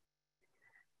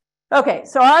 Okay,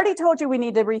 so I already told you we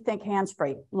need to rethink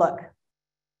hands-free. Look,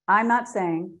 I'm not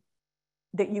saying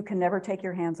that you can never take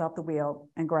your hands off the wheel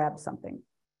and grab something.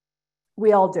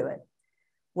 We all do it.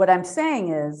 What I'm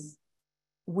saying is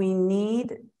we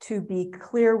need to be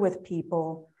clear with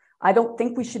people. I don't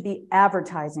think we should be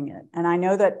advertising it. And I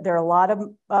know that there are a lot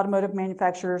of automotive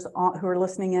manufacturers who are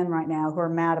listening in right now who are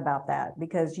mad about that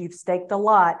because you've staked a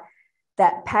lot.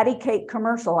 That patty cake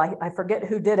commercial, I forget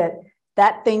who did it.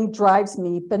 That thing drives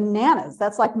me bananas.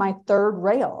 That's like my third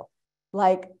rail.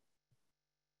 Like,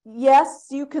 yes,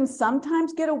 you can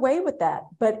sometimes get away with that.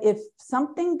 But if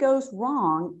something goes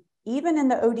wrong, even in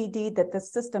the ODD that the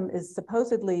system is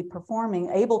supposedly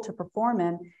able to perform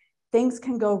in, things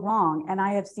can go wrong. And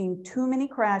I have seen too many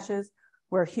crashes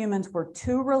where humans were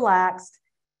too relaxed,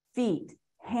 feet,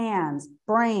 hands,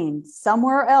 brain,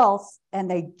 somewhere else, and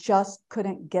they just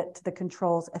couldn't get to the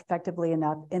controls effectively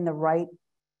enough in the right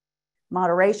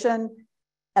moderation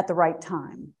at the right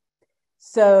time.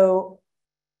 So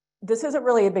this isn't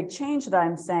really a big change that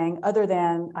I'm saying, other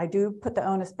than I do put the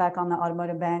onus back on the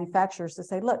automotive manufacturers to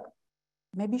say, look,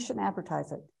 maybe you shouldn't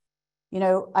advertise it. You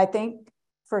know, I think,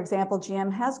 for example,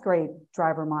 GM has great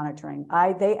driver monitoring.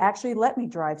 They actually let me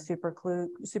drive Super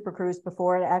Cruise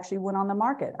before it actually went on the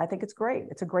market. I think it's great.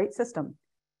 It's a great system.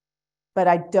 But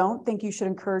I don't think you should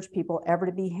encourage people ever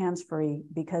to be hands-free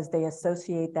because they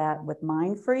associate that with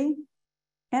mind-free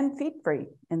and feet-free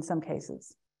in some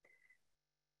cases.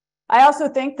 I also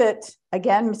think that,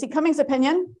 again, Missy Cummings'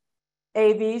 opinion,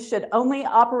 AVs should only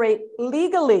operate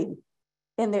legally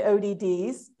in the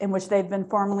ODDs in which they've been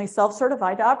formally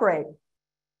self-certified to operate.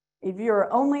 If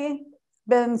you're only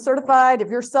been certified, if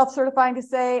you're self-certifying to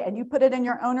say, and you put it in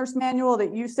your owner's manual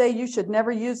that you say you should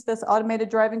never use this automated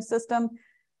driving system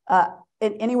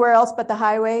anywhere else but the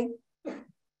highway,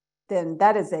 then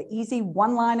that is an easy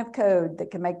one line of code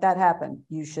that can make that happen.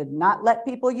 You should not let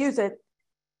people use it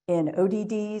in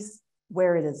ODDs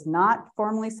where it is not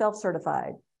formally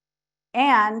self-certified.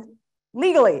 And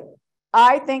legally,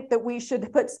 I think that we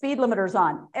should put speed limiters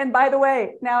on. And by the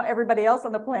way, now everybody else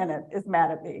on the planet is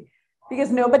mad at me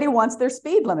because nobody wants their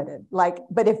speed limited.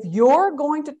 But if you're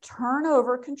going to turn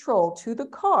over control to the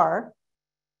car,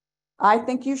 I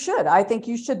think you should. I think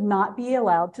you should not be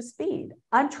allowed to speed.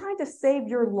 I'm trying to save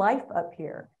your life up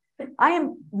here. I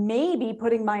am maybe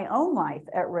putting my own life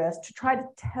at risk to try to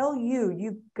tell you,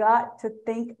 you've got to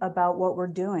think about what we're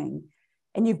doing.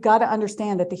 And you've got to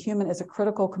understand that the human is a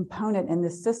critical component in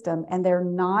this system, and they're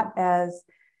not as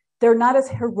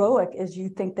heroic as you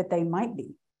think that they might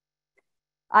be.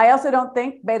 I also don't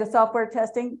think beta software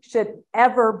testing should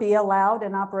ever be allowed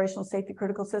in operational safety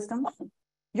critical systems.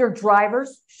 Your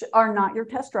drivers are not your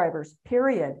test drivers,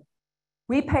 period.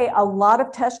 We pay a lot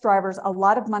of test drivers a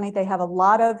lot of money. They have a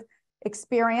lot of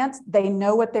experience. They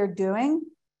know what they're doing.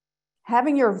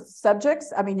 Having your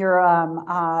subjects,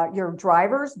 your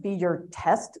drivers be your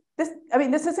test. This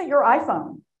isn't your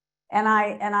iPhone. And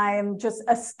I am just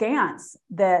askance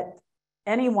that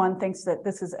anyone thinks that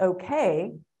this is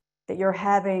okay, that you're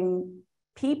having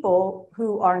people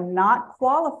who are not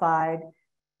qualified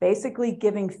basically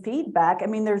giving feedback. I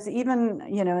mean, there's even,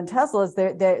 in Teslas,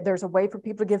 there's a way for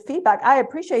people to give feedback. I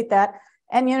appreciate that.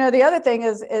 And, the other thing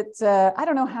is I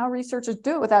don't know how researchers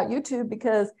do it without YouTube,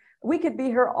 because we could be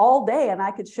here all day and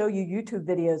I could show you YouTube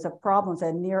videos of problems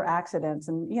and near accidents.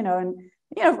 And,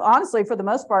 honestly, for the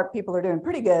most part, people are doing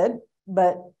pretty good,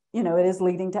 but, it is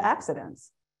leading to accidents.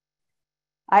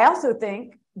 I also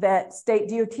think that state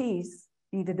DOTs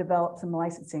need to develop some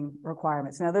licensing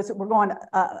requirements. Now, we're going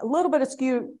a little bit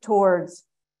askew towards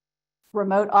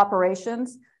remote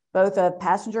operations, both of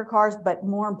passenger cars, but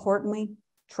more importantly,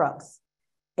 trucks.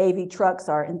 AV trucks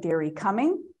are in theory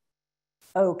coming.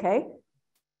 Okay.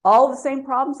 All the same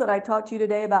problems that I talked to you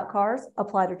today about cars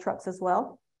apply to trucks as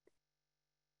well.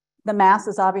 The mass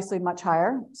is obviously much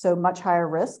higher, so much higher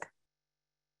risk.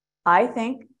 I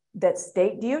think that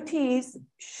state DOTs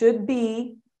should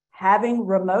be having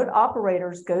remote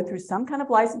operators go through some kind of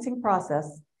licensing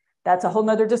process. That's a whole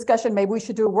nother discussion. Maybe we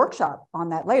should do a workshop on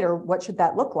that later. What should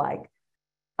that look like?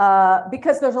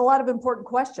 Because there's a lot of important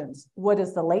questions. What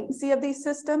is the latency of these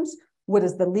systems? What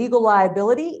is the legal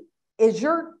liability? Is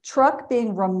your truck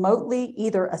being remotely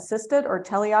either assisted or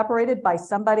teleoperated by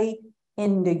somebody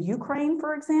in the Ukraine,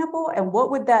 for example? And what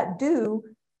would that do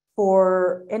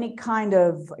for any kind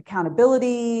of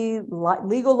accountability,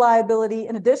 legal liability,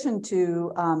 in addition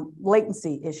to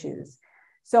latency issues?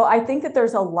 So I think that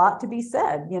there's a lot to be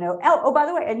said, Oh, by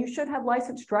the way, and you should have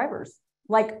licensed drivers,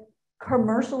 like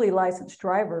commercially licensed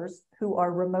drivers who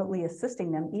are remotely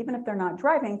assisting them, even if they're not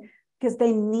driving, because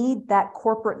they need that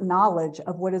corporate knowledge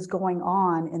of what is going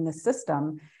on in the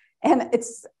system. And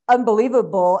it's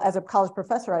unbelievable. As a college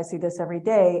professor, I see this every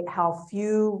day, how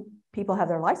few people have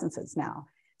their licenses now.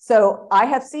 So I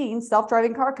have seen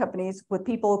self-driving car companies with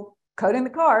people coding the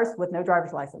cars with no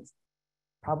driver's license.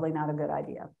 Probably not a good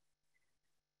idea.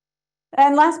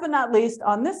 And last but not least,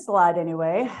 on this slide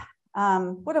anyway,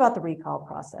 what about the recall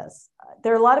process?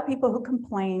 There are a lot of people who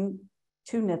complain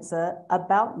to NHTSA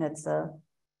about NHTSA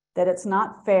that it's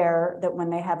not fair that when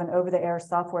they have an over-the-air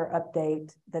software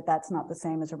update, that's not the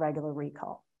same as a regular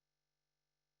recall.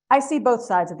 I see both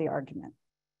sides of the argument.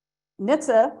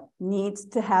 NHTSA needs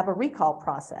to have a recall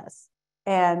process.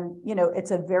 And,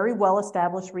 it's a very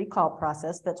well-established recall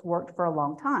process that's worked for a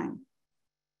long time.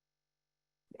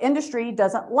 Industry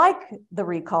doesn't like the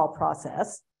recall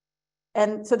process.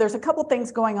 And so there's a couple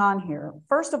things going on here.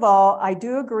 First of all, I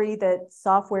do agree that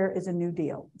software is a new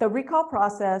deal. The recall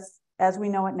process, as we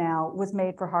know it now, was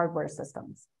made for hardware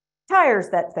systems. Tires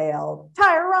that failed,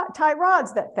 tie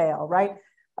rods that fail, right?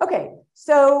 Okay,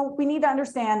 so we need to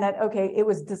understand that, okay, it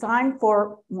was designed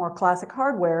for more classic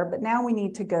hardware, but now we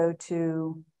need to go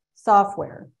to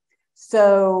software.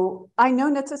 So I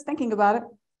know NHTSA is thinking about it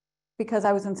because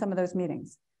I was in some of those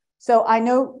meetings. So I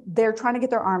know they're trying to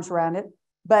get their arms around it,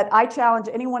 but I challenge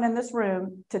anyone in this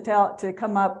room to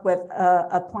come up with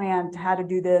a plan to how to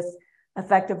do this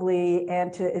effectively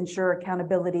and to ensure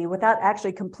accountability without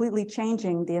actually completely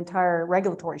changing the entire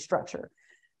regulatory structure.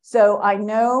 So I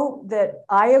know that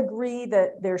I agree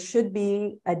that there should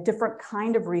be a different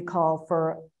kind of recall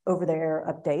for over-the-air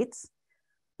updates,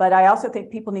 but I also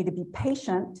think people need to be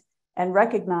patient and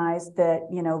recognize that,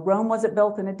 Rome wasn't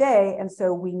built in a day, and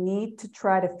so we need to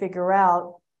try to figure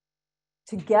out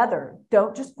together.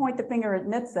 Don't just point the finger at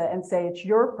NHTSA and say it's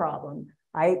your problem.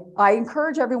 I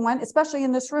encourage everyone, especially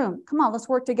in this room, come on, let's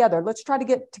work together. Let's try to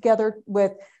get together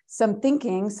with some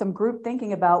thinking, some group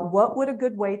thinking about what would a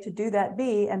good way to do that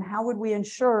be, and how would we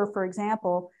ensure, for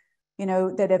example, you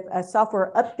know, that if a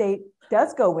software update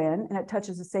does go in and it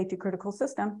touches a safety critical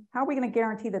system, how are we going to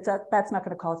guarantee that that's not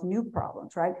going to cause new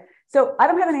problems, right? So I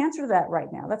don't have an answer to that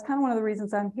right now. That's kind of one of the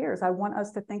reasons I'm here, is I want us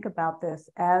to think about this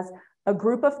as a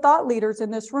group of thought leaders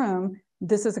in this room.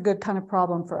 This is a good kind of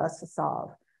problem for us to solve.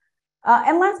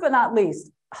 And last but not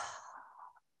least,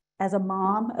 as a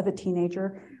mom of a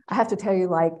teenager, I have to tell you,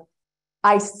 like,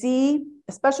 I see,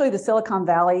 especially the Silicon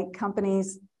Valley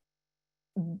companies,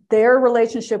 their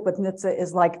relationship with NHTSA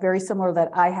is like very similar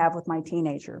that I have with my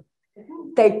teenager.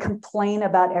 They complain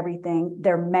about everything.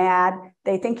 They're mad.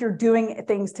 They think you're doing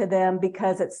things to them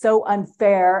because it's so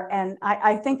unfair. And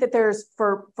I think that there's,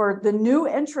 for the new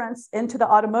entrants into the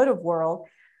automotive world,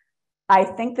 I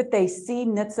think that they see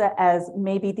NHTSA as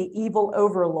maybe the evil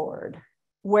overlord.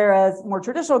 Whereas more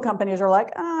traditional companies are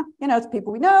like, you know, it's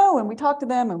people we know and we talk to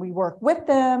them and we work with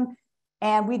them.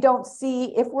 And we don't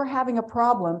see, if we're having a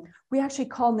problem, we actually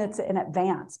call NHTSA in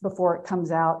advance before it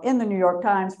comes out in the New York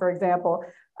Times, for example,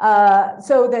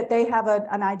 so that they have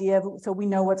an idea of, so we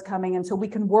know what's coming and so we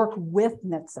can work with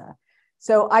NHTSA.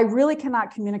 So I really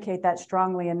cannot communicate that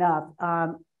strongly enough.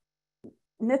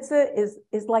 NHTSA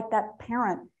is like that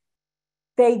parent.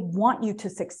 They want you to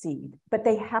succeed, but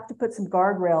they have to put some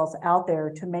guardrails out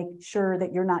there to make sure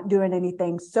that you're not doing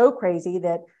anything so crazy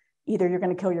that either you're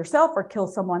going to kill yourself or kill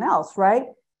someone else, right?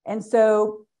 And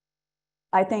so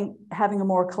I think having a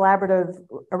more collaborative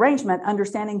arrangement,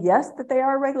 understanding, yes, that they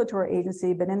are a regulatory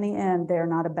agency, but in the end, they're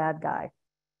not a bad guy.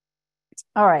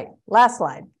 All right, last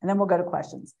slide, and then we'll go to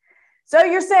questions. So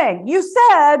you're saying, you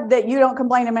said that you don't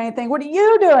complain of anything. What are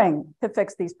you doing to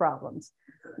fix these problems?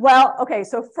 Well, okay,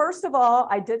 so first of all,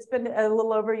 I did spend a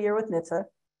little over a year with NHTSA.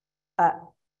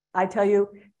 I tell you,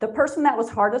 the person that was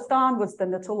hardest on was the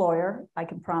NHTSA lawyer. I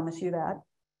can promise you that.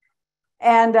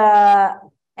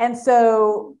 And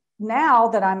so now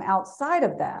that I'm outside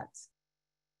of that,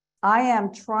 I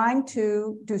am trying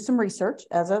to do some research.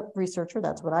 As a researcher,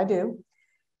 that's what I do.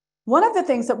 One of the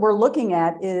things that we're looking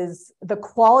at is the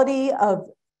quality of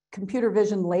computer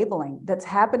vision labeling that's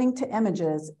happening to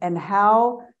images and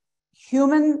how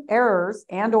human errors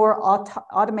and or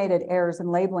automated errors in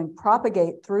labeling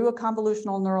propagate through a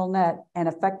convolutional neural net and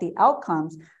affect the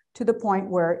outcomes to the point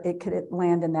where it could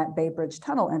land in that Bay Bridge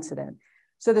tunnel incident.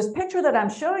 So this picture that I'm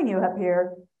showing you up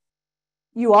here,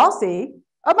 you all see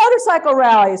a motorcycle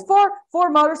rally. It's four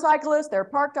motorcyclists. They're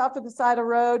parked off to the side of the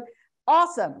road.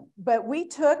 Awesome. But we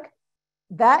took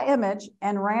that image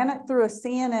and ran it through a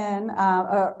CNN,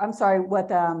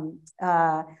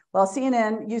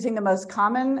 CNN using the most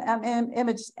common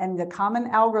image and the common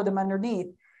algorithm underneath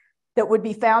that would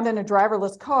be found in a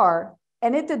driverless car.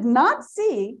 And it did not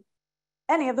see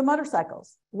any of the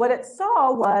motorcycles. What it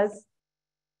saw was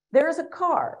there's a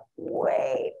car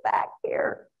way back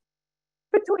here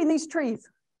between these trees.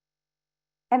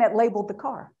 And it labeled the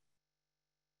car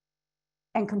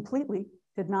and completely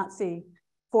did not see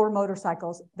 4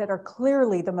 motorcycles that are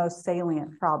clearly the most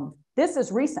salient problem. This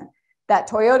is recent. That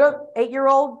Toyota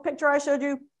 8-year-old picture I showed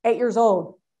you, 8 years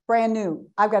old, brand new.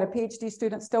 I've got a Ph.D.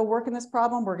 student still working this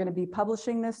problem. We're going to be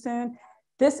publishing this soon.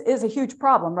 This is a huge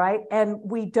problem, right? And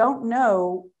we don't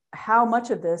know how much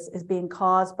of this is being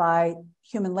caused by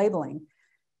human labeling.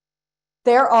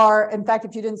 There are, in fact,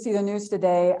 if you didn't see the news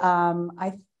today,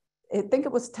 I think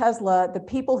it was Tesla, the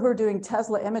people who are doing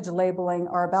Tesla image labeling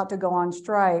are about to go on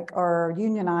strike or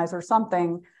unionize or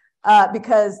something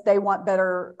because they want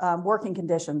better working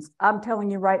conditions. I'm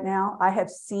telling you right now, I have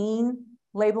seen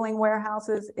labeling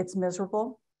warehouses. It's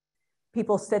miserable.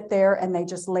 People sit there and they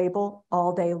just label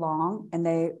all day long and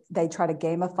they try to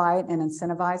gamify it and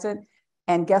incentivize it.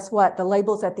 And guess what? The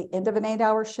labels at the end of an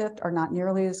 8-hour shift are not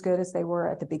nearly as good as they were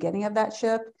at the beginning of that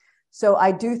shift. So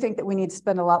I do think that we need to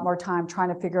spend a lot more time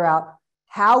trying to figure out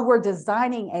how we're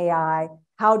designing AI.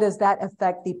 How does that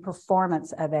affect the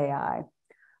performance of AI?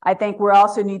 I think we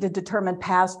also need to determine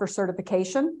paths for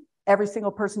certification. Every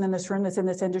single person in this room that's in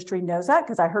this industry knows that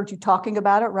because I heard you talking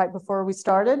about it right before we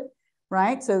started,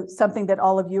 right? So something that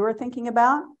all of you are thinking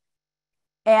about.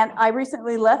 And I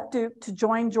recently left Duke to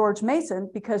join George Mason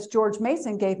because George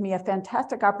Mason gave me a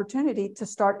fantastic opportunity to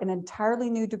start an entirely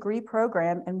new degree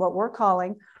program in what we're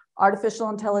calling Artificial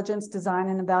Intelligence Design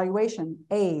and Evaluation,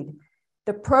 AID.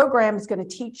 The program is going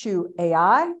to teach you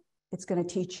AI. It's going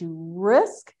to teach you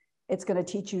risk. It's going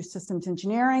to teach you systems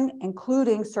engineering,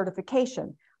 including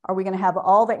certification. Are we going to have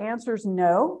all the answers?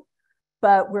 No,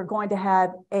 but we're going to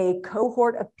have a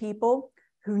cohort of people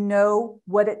who know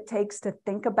what it takes to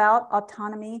think about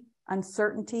autonomy,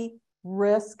 uncertainty,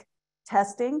 risk,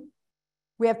 testing.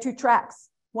 We have 2 tracks,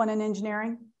 one in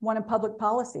engineering, one in public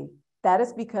policy. That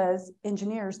is because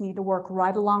engineers need to work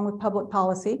right along with public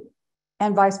policy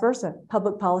and vice versa.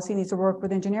 Public policy needs to work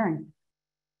with engineering.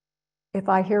 If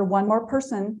I hear one more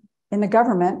person in the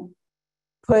government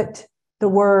put the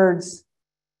words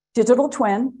digital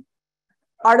twin,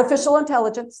 artificial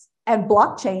intelligence, and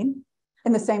blockchain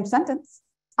in the same sentence,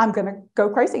 I'm going to go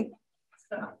crazy.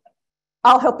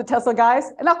 I'll help the Tesla guys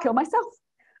and I'll kill myself.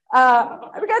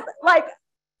 Because like,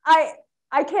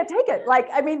 I can't take it. Like,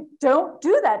 I mean, don't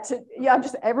do that to, yeah, I'm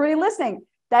just, everybody listening.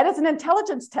 That is an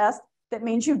intelligence test. That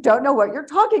means you don't know what you're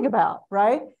talking about,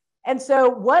 right? And so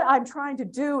what I'm trying to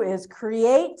do is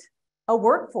create a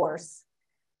workforce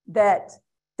that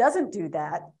doesn't do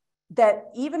that, that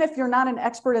even if you're not an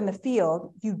expert in the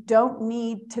field, you don't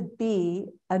need to be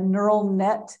a neural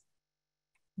net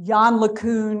Jan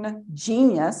LeCun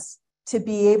genius to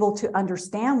be able to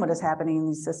understand what is happening in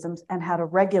these systems and how to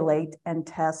regulate and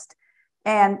test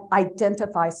and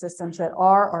identify systems that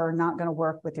are or are not going to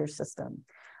work with your system.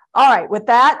 All right, with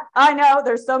that, I know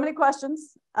there's so many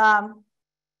questions.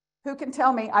 Who can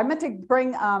tell me? I meant to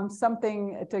bring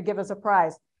something to give us a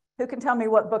prize. Who can tell me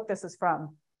what book this is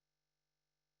from?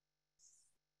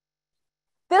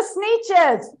 The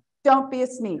Sneetches. Don't be a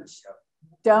Sneetch.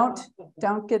 Don't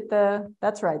get the,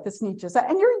 that's right, the Sneetches.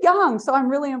 And you're young, so I'm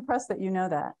really impressed that you know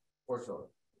that. For sure.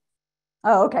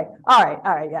 Oh, okay. All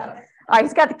right, yeah. All right,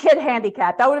 he's got the kid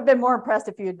handicap. That would have been more impressed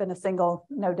if you had been a single,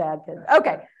 no dad kid.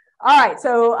 Okay. All right,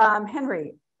 so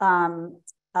Henry,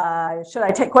 should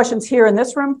I take questions here in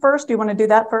this room first? Do you want to do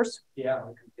that first? Yeah,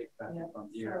 we can take that from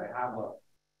here.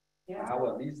 Sure. I have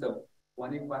at least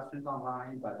 20 questions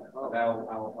online, but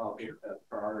I'll give the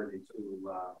priority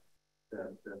to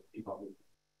the people who.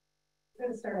 I'm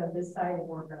going to start on this side and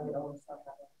work on the other stuff.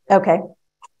 Okay.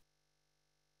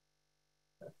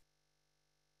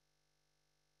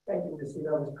 Thank you, Missy.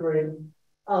 That was great.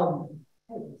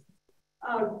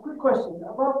 Quick question.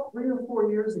 About 3 or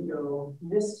 4 years ago,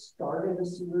 NIST started a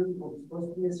series, what was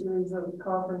supposed to be a series of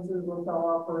conferences with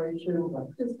our operations. I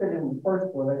participated in the first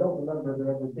one. I don't remember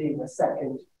there ever being a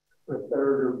second or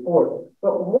third or fourth.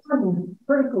 But one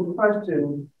critical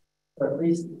question, or at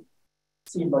least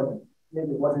seemed like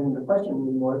maybe it wasn't even a question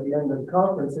anymore at the end of the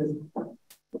conference, is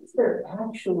there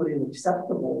actually an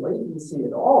acceptable latency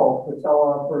at all for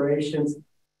teleoperations?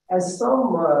 As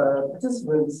some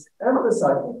participants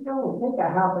emphasize, it can only take a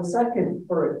half a second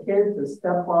for a kid to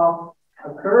step off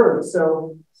a curve.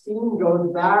 So scene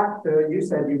goes back to, you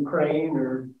said Ukraine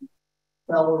or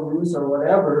Belarus or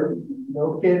whatever,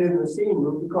 no kid in the scene,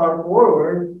 move the car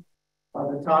forward. By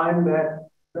the time that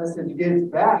message gets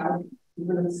back,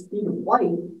 even at the speed of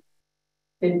light,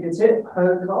 it gets hit by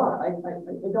the car. I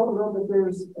don't know that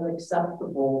there's an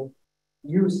acceptable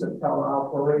use of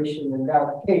teleoperation in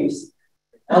that case,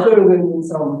 other than in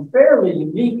some fairly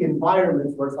unique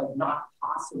environments where it's like not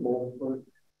possible for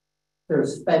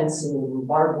there's fencing,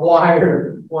 barbed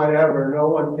wire, whatever. No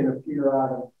one can appear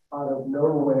out of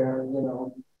nowhere, you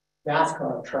know,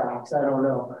 NASCAR tracks. I don't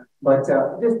know, but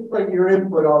just like your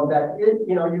input on that.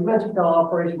 You know, you mentioned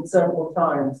teleoperation several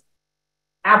times.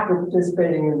 After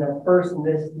participating in that first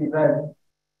NIST event,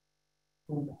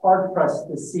 I'm hard pressed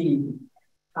to see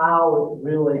how it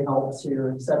really helps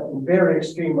here, except in very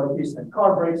extreme, like you said,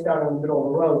 car breaks down in the middle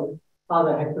of the road. How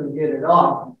the heck do we get it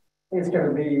off? It's going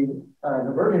to be an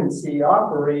emergency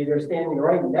operator standing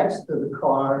right next to the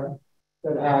car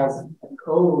that has a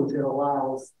code that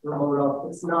allows remote up.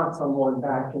 It's not someone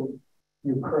back in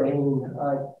Ukraine.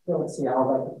 I don't see how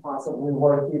that could possibly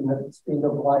work, even at the speed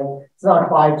of light. It's not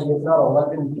 5G, it's not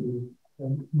 11G.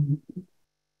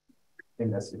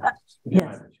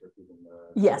 Yes.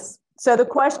 Yes. So the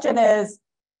question is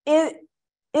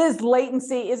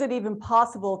latency, is it even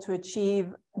possible to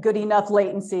achieve good enough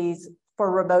latencies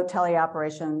for remote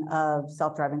teleoperation of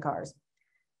self-driving cars?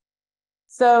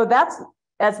 So that's,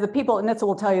 as the people at NHTSA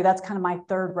will tell you, that's kind of my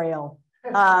third rail.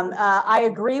 I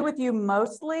agree with you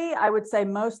mostly. I would say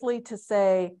mostly to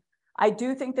say, I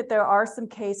do think that there are some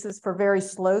cases for very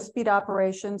slow speed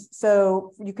operations.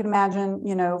 So you can imagine,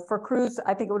 you know, for crews,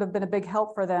 I think it would have been a big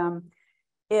help for them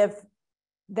if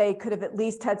they could have at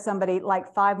least had somebody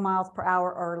like 5 miles per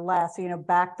hour or less, you know,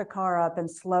 back the car up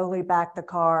and slowly back the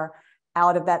car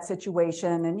out of that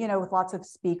situation. And, you know, with lots of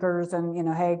speakers and, you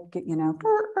know, hey, you know,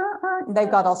 they've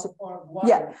got also,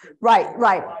 yeah,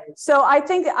 right. So I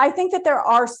think that there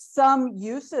are some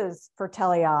uses for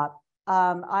teleop.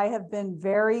 I have been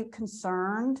very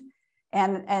concerned,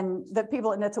 and the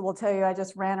people at NHTSA will tell you, I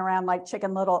just ran around like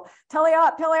Chicken Little,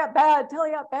 teleop bad,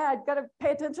 got to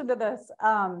pay attention to this.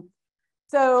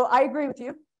 So I agree with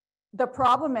you. The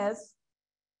problem is,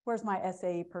 where's my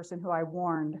SAE person who I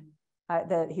warned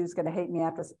that he was going to hate me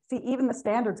after? See, even the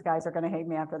standards guys are going to hate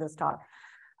me after this talk.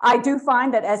 I do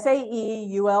find that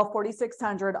SAE, UL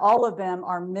 4600, all of them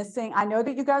are missing. I know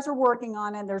that you guys are working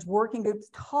on it. There's working groups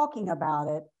talking about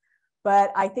it,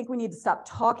 but I think we need to stop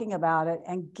talking about it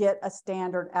and get a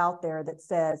standard out there that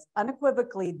says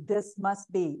unequivocally, this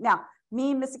must be. Now,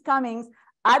 me, Missy Cummings,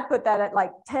 I'd put that at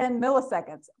like 10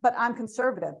 milliseconds, but I'm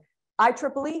conservative.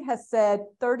 IEEE has said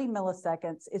 30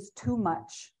 milliseconds is too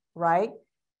much, right?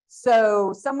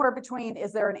 So somewhere between,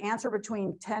 is there an answer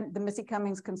between the Missy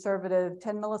Cummings conservative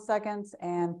 10 milliseconds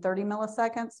and 30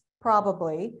 milliseconds?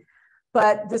 Probably.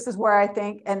 But this is where I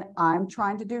think, and I'm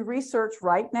trying to do research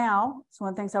right now. It's one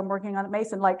of the things I'm working on at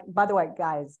Mason. Like, by the way,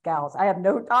 guys, gals, I have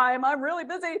no time. I'm really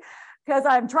busy because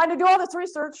I'm trying to do all this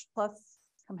research, plus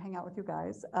come hang out with you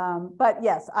guys. But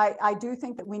yes, I do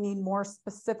think that we need more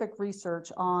specific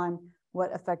research on what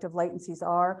effective latencies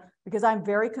are, because I'm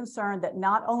very concerned that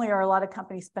not only are a lot of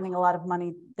companies spending a lot of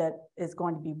money that is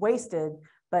going to be wasted,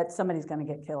 but somebody's going to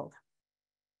get killed.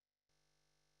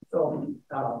 So,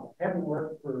 having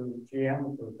worked for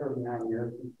GM for 39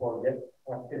 years before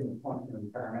getting point of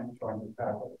retirement, joined the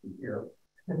faculty here,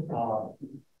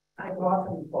 I've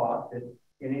often thought that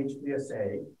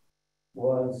NHTSA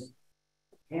was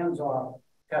hands-off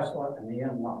Tesla and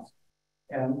Elon Musk.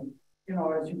 And, you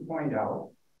know, as you point out,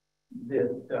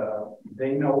 that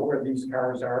they know where these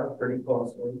cars are pretty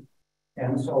closely.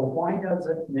 And so why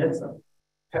doesn't NHTSA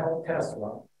tell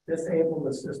Tesla, disable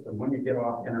the system when you get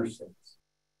off interstates?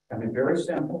 I mean, very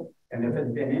simple. And if it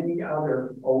had been any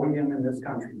other OEM in this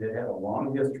country that had a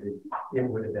long history, it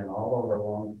would have been all over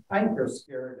long. I think they're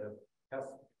scared of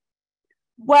Tesla.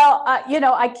 Well, you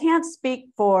know, I can't speak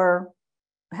for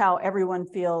how everyone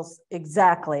feels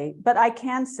exactly, but I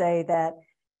can say that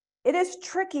it is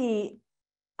tricky.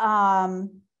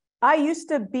 I used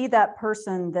to be that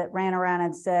person that ran around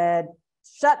and said,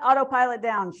 shut autopilot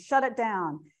down, shut it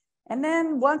down. And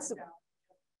then once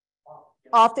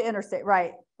off the interstate,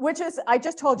 right? Which is, I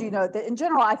just told you, that in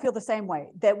general, I feel the same way,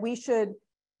 that we should,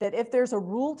 that if there's a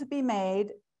rule to be made,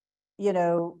 you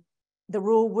know, the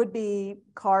rule would be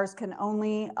cars can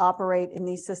only operate in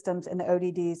these systems in the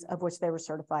ODDs of which they were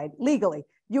certified legally.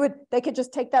 They could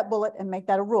just take that bullet and make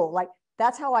that a rule. Like,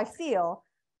 that's how I feel.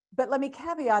 But let me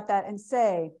caveat that and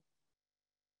say,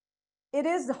 it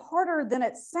is harder than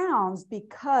it sounds,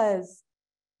 because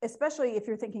especially if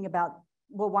you're thinking about,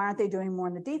 well, why aren't they doing more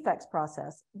in the defects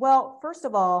process? Well, first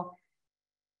of all,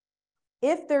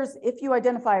 if you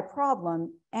identify a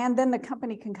problem and then the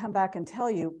company can come back and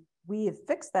tell you, we have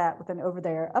fixed that with an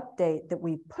over-the-air update that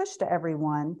we push to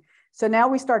everyone. So now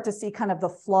we start to see kind of the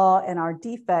flaw in our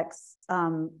defects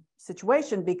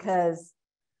situation, because,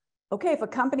 okay, if a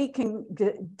company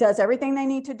does everything they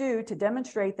need to do to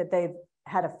demonstrate that they've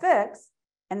had a fix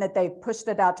and that they've pushed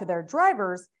it out to their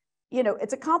drivers, you know,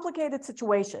 it's a complicated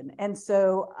situation. And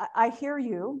so I hear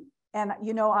you, and,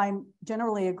 you know, I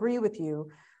generally agree with you,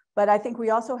 but I think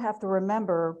we also have to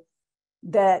remember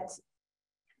that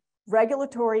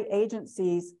regulatory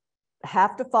agencies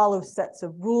have to follow sets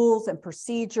of rules and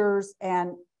procedures,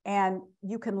 and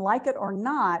you can like it or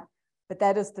not, but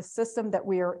that is the system that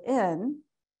we are in.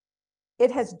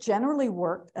 It has generally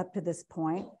worked up to this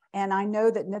point. And I know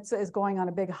that NHTSA is going on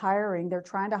a big hiring. They're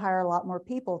trying to hire a lot more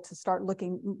people to start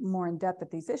looking more in depth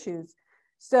at these issues.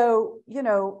 So, you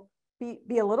know,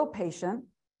 be a little patient.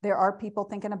 There are people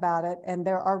thinking about it, and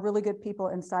there are really good people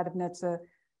inside of NHTSA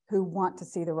who want to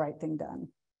see the right thing done.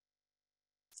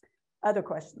 Other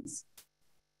questions?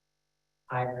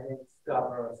 Hi, my name is Scott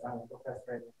Burrows. I'm a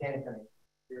professor at mechanical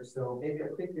here. So maybe a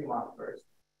quick remark first.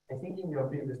 I think in your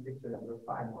previous picture there were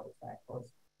 5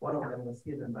 motorcycles. One of them was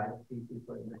hidden by 3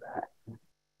 people in the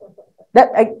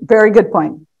back. Very good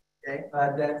point. Okay,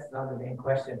 but that's not the main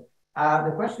question.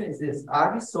 The question is this: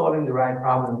 are we solving the right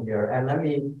problem here? And let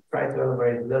me try to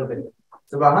elaborate a little bit.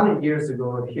 So about 100 years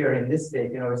ago, here in this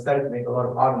state, you know, we started to make a lot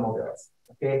of automobiles.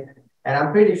 Okay, and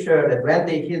I'm pretty sure that when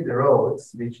they hit the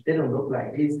roads, which didn't look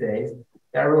like these days,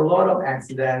 there were a lot of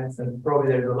accidents, and probably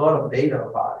there's a lot of data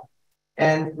about it.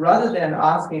 And rather than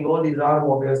asking all these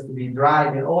automobiles to be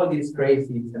driving all these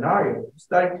crazy scenarios, we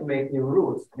started to make new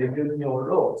routes. We built new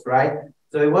roads, right?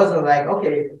 So it wasn't like,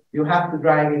 okay, you have to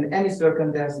drive in any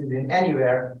circumstances in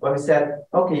anywhere, but we said,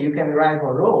 okay, you can drive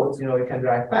on roads, you know, you can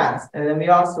drive fast. And then we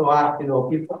also asked, you know,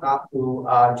 people not to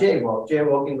jaywalk.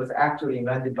 Jaywalking was actually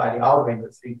invented by the auto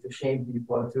industry to shame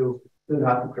people to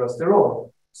not to cross the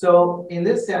road. So in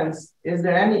this sense, is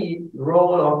there any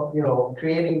role of, you know,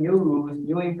 creating new routes,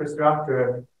 new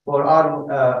infrastructure for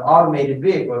automated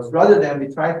vehicles, rather than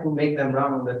we try to make them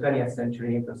run on the 20th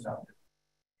century infrastructure?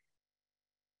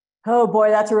 Oh boy,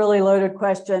 that's a really loaded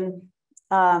question.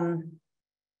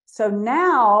 So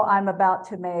now I'm about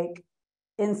to make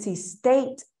NC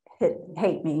State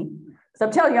hate me. So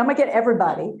I'm telling you, I'm gonna get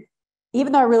everybody.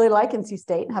 Even though I really like NC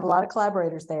State and have a lot of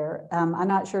collaborators there, I'm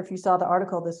not sure if you saw the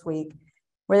article this week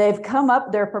where they've come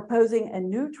up, they're proposing a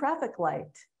new traffic light,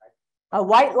 a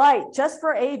white light just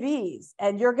for AVs.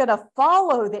 And you're going to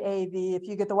follow the AV if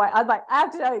you get the white. I'm like, I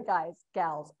have to tell you guys,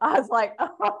 gals, I was like,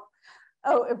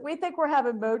 oh, if we think we're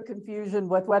having mode confusion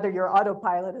with whether your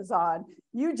autopilot is on,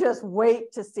 you just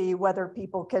wait to see whether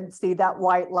people can see that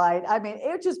white light. I mean, it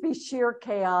would just be sheer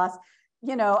chaos.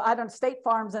 You know, State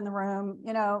Farm's in the room,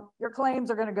 you know, your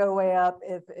claims are going to go way up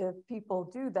if people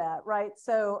do that, right?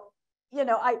 So, you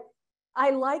know, I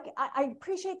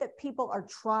appreciate that people are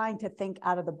trying to think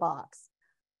out of the box,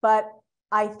 but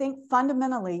I think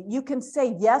fundamentally you can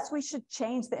say, yes, we should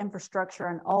change the infrastructure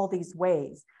in all these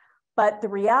ways, but the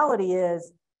reality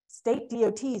is state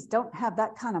DOTs don't have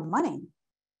that kind of money.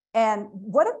 And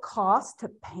what it costs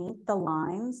to paint the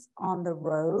lines on the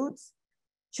roads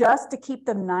just to keep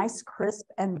them nice, crisp,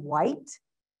 and white,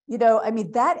 you know, I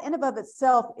mean, that in and of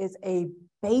itself is a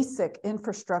basic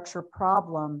infrastructure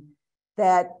problem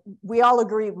that we all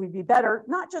agree would be better,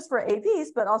 not just for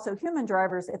AVs, but also human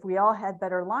drivers if we all had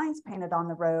better lines painted on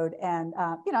the road. And,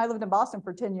 you know, I lived in Boston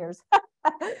for 10 years.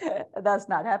 That's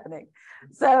not happening.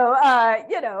 So,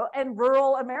 you know, and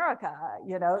rural America,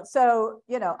 you know, so,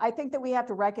 you know, I think that we have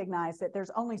to recognize that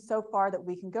there's only so far that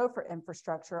we can go for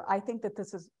infrastructure. I think that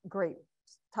this is great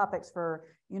topics for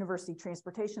university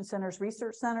transportation centers,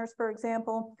 research centers, for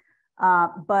example.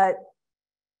 But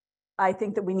I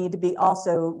think that we need to be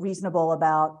also reasonable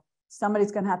about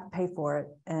somebody's going to have to pay for it.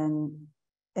 And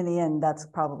in the end, that's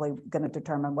probably going to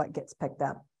determine what gets picked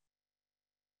up.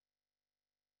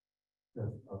 Yes,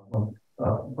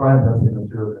 Brian Dusty,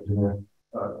 materials engineer.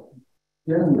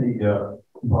 Given the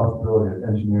possibility of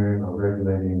engineering or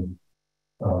regulating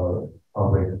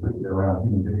operations around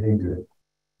human behavior,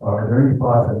 are there any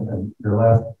thoughts, and your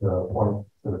last point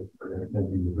sort of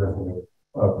maybe addressing it,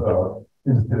 of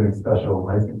instituting special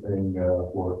licensing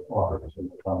for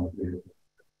operations of autonomous vehicles?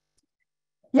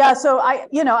 Yeah, so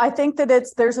I think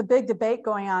that there's a big debate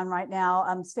going on right now.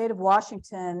 State of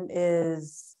Washington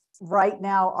is right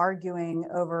now arguing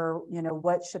over, you know,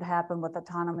 what should happen with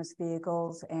autonomous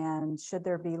vehicles and should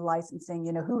there be licensing,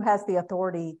 you know, who has the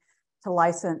authority to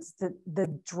license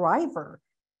the driver.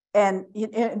 And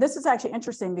this is actually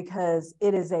interesting because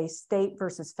it is a state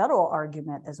versus federal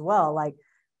argument as well. Like,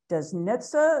 does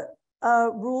NHTSA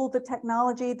rule the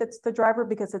technology that's the driver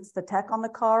because it's the tech on the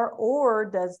car, or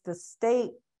does the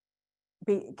state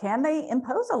can they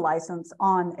impose a license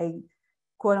on a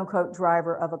quote unquote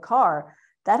driver of a car?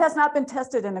 That has not been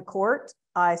tested in a court.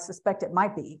 I suspect it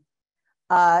might be.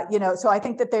 You know, so I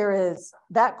think that there is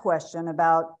that question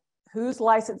about who's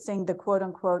licensing the quote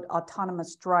unquote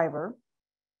autonomous driver,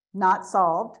 not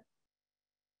solved.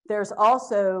 There's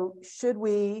also, should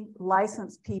we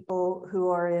license people who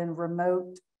are in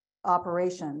remote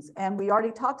operations? And we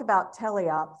already talked about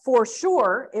teleop. For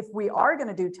sure, if we are going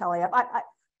to do teleop,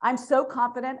 I'm so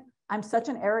confident. I'm such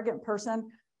an arrogant person.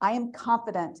 I am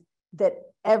confident that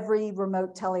every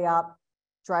remote teleop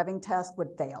driving test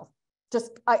would fail.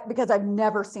 Just because I've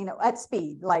never seen it at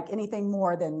speed, like anything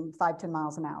more than 5-10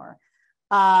 miles an hour.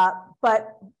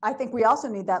 But I think we also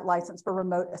need that license for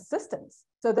remote assistance.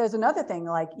 So there's another thing,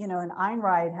 like, you know, and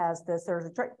Einride has this, there's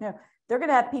a, you know, they're going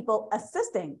to have people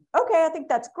assisting. Okay, I think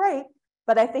that's great.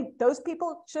 But I think those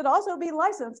people should also be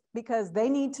licensed because they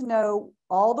need to know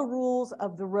all the rules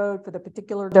of the road for the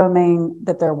particular domain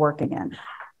that they're working in.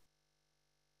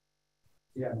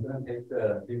 Yeah, I'm going to take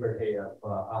the liberty of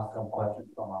ask some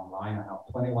questions from online. I have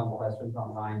 21 questions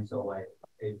online, so I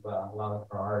gave a lot of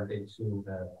priority to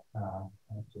the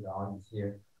audience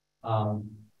here.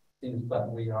 But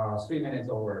we are 3 minutes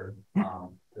over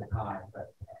the time.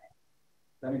 But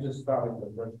let me just start with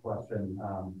the first question.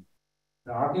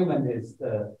 The argument is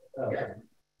the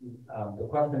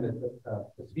question is the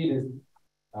speed is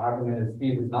the argument is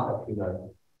speed is not a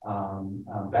killer.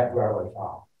 Bad drivers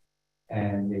are.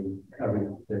 And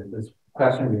this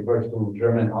question refers to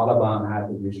German Autobahn has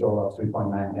a ratio of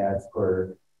 3.9 deaths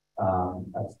per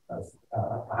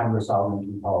 100,000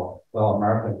 people. Well,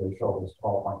 American ratio is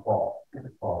 12.4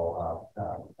 for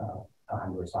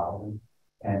 100,000.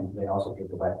 And they also give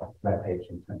the web page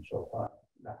in terms of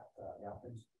that.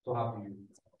 So how do you?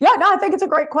 Yeah, no, I think it's a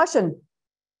great question.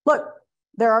 Look,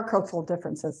 there are cultural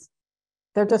differences.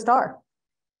 There just are.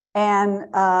 And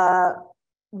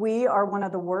we are one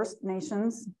of the worst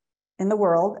nations in the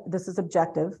world. This is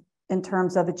objective in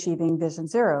terms of achieving Vision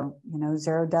Zero, you know,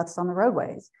 0 deaths on the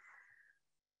roadways.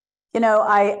 You know,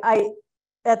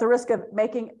 at the risk of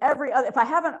making every other, if I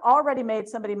haven't already made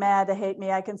somebody mad to hate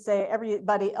me, I can say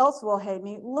everybody else will hate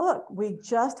me. Look, we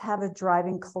just have a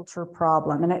driving culture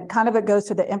problem. And it goes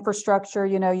to the infrastructure.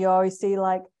 You know, you always see,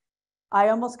 like, I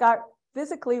almost got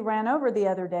physically ran over the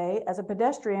other day as a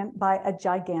pedestrian by a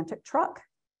gigantic truck.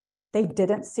 They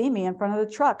didn't see me in front of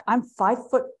the truck. I'm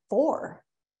 5'4".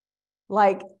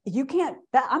 Like, you can't,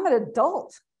 I'm an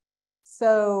adult.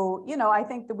 So, you know, I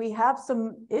think that we have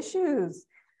some issues.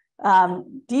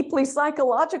 Deeply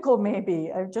psychological,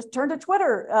 maybe. I just turned to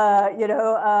Twitter,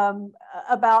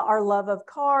 about our love of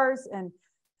cars and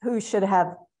who should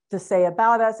have to say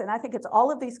about us. And I think it's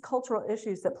all of these cultural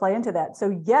issues that play into that. So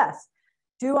yes,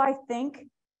 do I think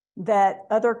that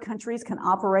other countries can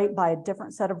operate by a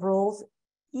different set of rules?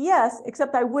 Yes,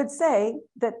 except I would say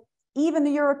that even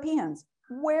the Europeans,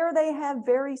 where they have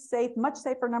very safe, much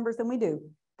safer numbers than we do,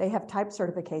 they have type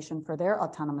certification for their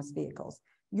autonomous vehicles.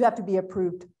 You have to be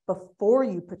approved before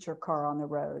you put your car on the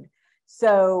road.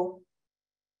 So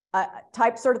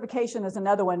type certification is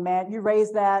another one, man. You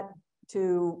raise that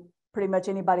to pretty much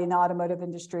anybody in the automotive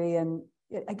industry. And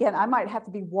again, I might have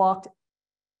to be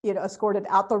escorted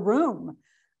out the room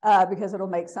because it'll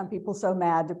make some people so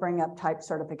mad to bring up type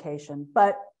certification.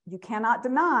 But you cannot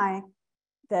deny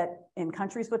that in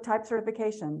countries with type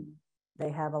certification,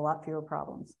 they have a lot fewer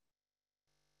problems.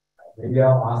 Maybe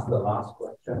I'll ask the last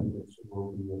question, which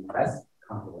will be less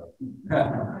controversial.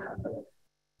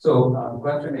 So the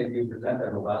question is, you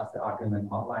presented a last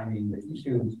argument outlining the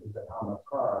issues with the autonomous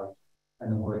cars,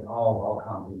 and we all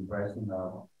welcome the embracing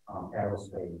of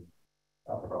aerospace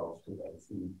approach to the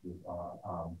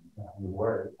new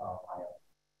word.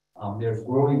 There's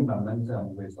growing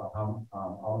momentum with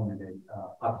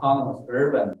autonomous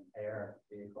urban air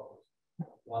vehicles.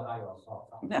 What are your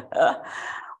thoughts on that?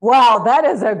 Wow, that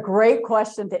is a great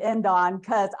question to end on,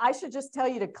 because I should just tell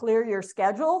you to clear your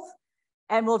schedules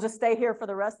and we'll just stay here for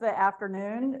the rest of the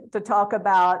afternoon to talk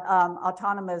about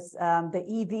autonomous, the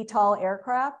eVTOL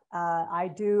aircraft.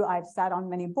 I've sat on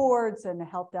many boards and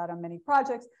helped out on many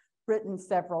projects, written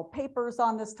several papers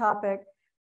on this topic.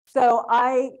 So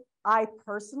I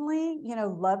personally,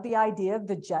 love the idea of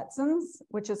the Jetsons,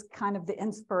 which is kind of the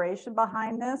inspiration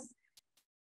behind this.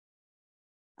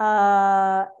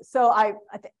 So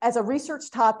as a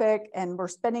research topic, and we're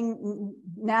spending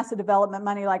NASA development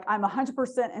money, like, I'm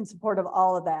 100% in support of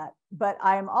all of that. But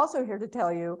I am also here to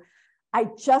tell you, I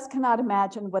just cannot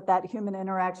imagine what that human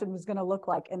interaction was going to look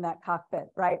like in that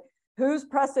cockpit, right? Who's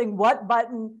pressing what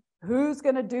button? Who's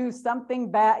going to do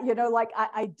something bad?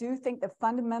 I do think that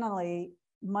fundamentally,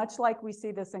 much like we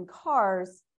see this in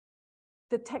cars,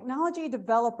 the technology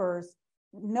developers,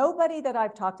 nobody that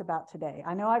I've talked about today,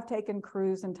 I know I've taken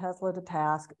Cruise and Tesla to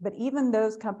task, but even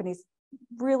those companies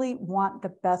really want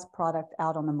the best product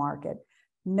out on the market.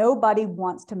 Nobody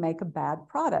wants to make a bad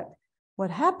product.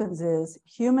 What happens is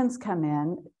humans come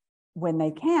in when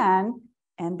they can,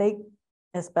 and they,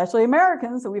 especially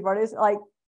Americans, so we've already,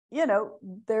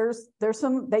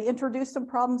 they introduce some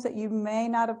problems that you may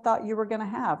not have thought you were going to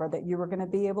have or that you were going to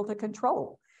be able to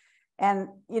control. And,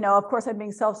 of course, I'm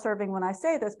being self-serving when I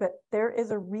say this, but there is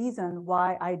a reason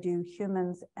why I do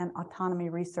humans and autonomy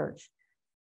research.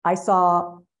 I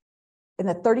saw in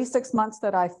the 36 months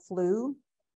that I flew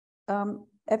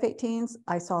F-18s,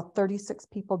 I saw 36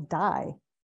 people die.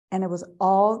 And it was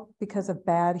all because of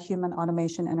bad human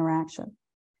automation interaction.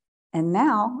 And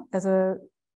now, as a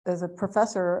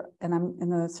professor, and I'm in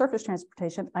the surface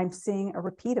transportation, I'm seeing a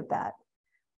repeat of that.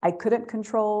 I couldn't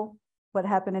control what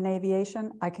happened in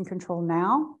aviation. I can control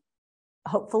now,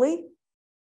 hopefully.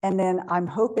 And then I'm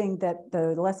hoping that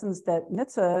the lessons that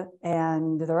NHTSA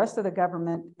and the rest of the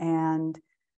government and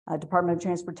Department of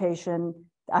Transportation,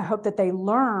 I hope that they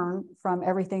learn from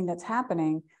everything that's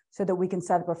happening so that we can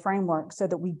set up a framework so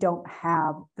that we don't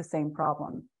have the same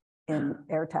problem in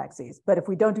air taxis. But if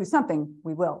we don't do something,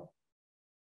 we will.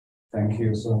 Thank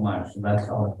you so much. That's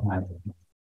all I have.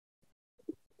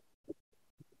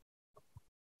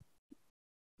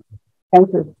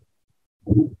 Thank you.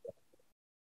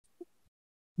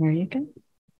 There you go.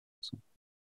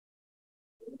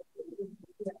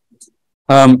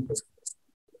 I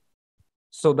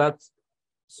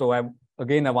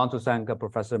want to thank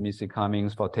Professor Missy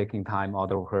Cummings for taking time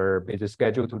out of her busy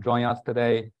schedule to join us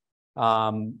today.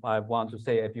 I want to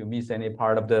say, if you miss any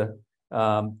part of the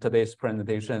today's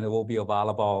presentation, it will be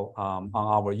available on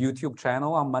our YouTube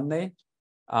channel on Monday.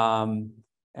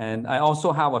 And I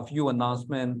also have a few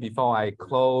announcements before I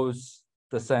close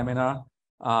the seminar.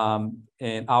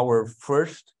 And our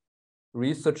first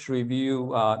research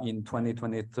review in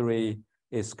 2023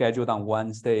 is scheduled on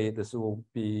Wednesday. This will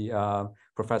be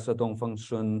Professor Dongfeng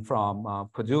Sun from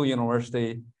Purdue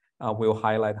University. will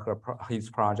highlight his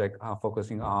project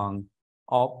focusing on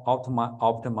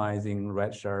optimizing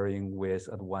ride sharing with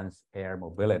advanced air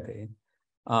mobility.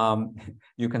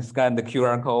 You can scan the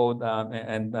QR code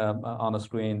on the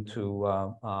screen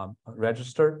to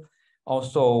register.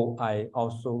 Also, I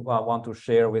want to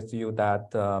share with you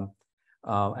that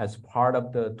as part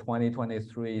of the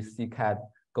 2023 CCAT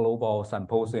Global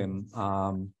Symposium,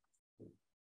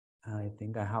 I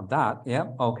think I have that. Yeah,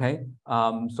 okay.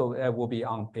 So it will be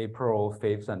on April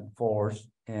 5th and 4th,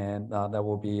 and there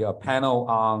will be a panel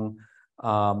on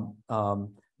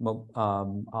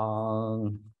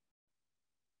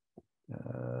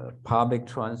public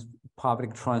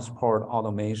transport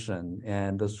automation,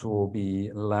 and this will be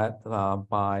led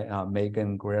by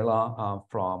Megan Grilla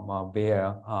from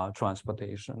Via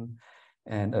Transportation.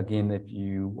 And again, if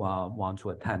you want to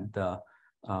attend the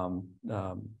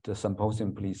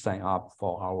symposium, please sign up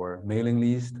for our mailing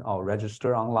list or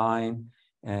register online.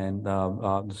 And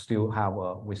we still have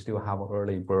an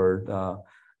early bird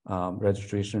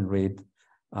registration rate,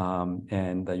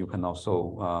 and you can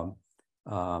also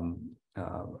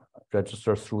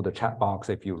register through the chat box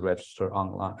if you register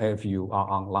online, if you are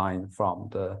online from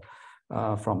the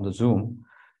Zoom.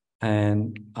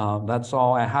 And that's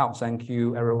all I have. Thank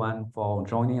you everyone for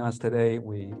joining us today.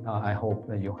 I hope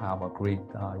that you have a great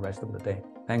rest of the day.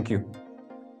 Thank you.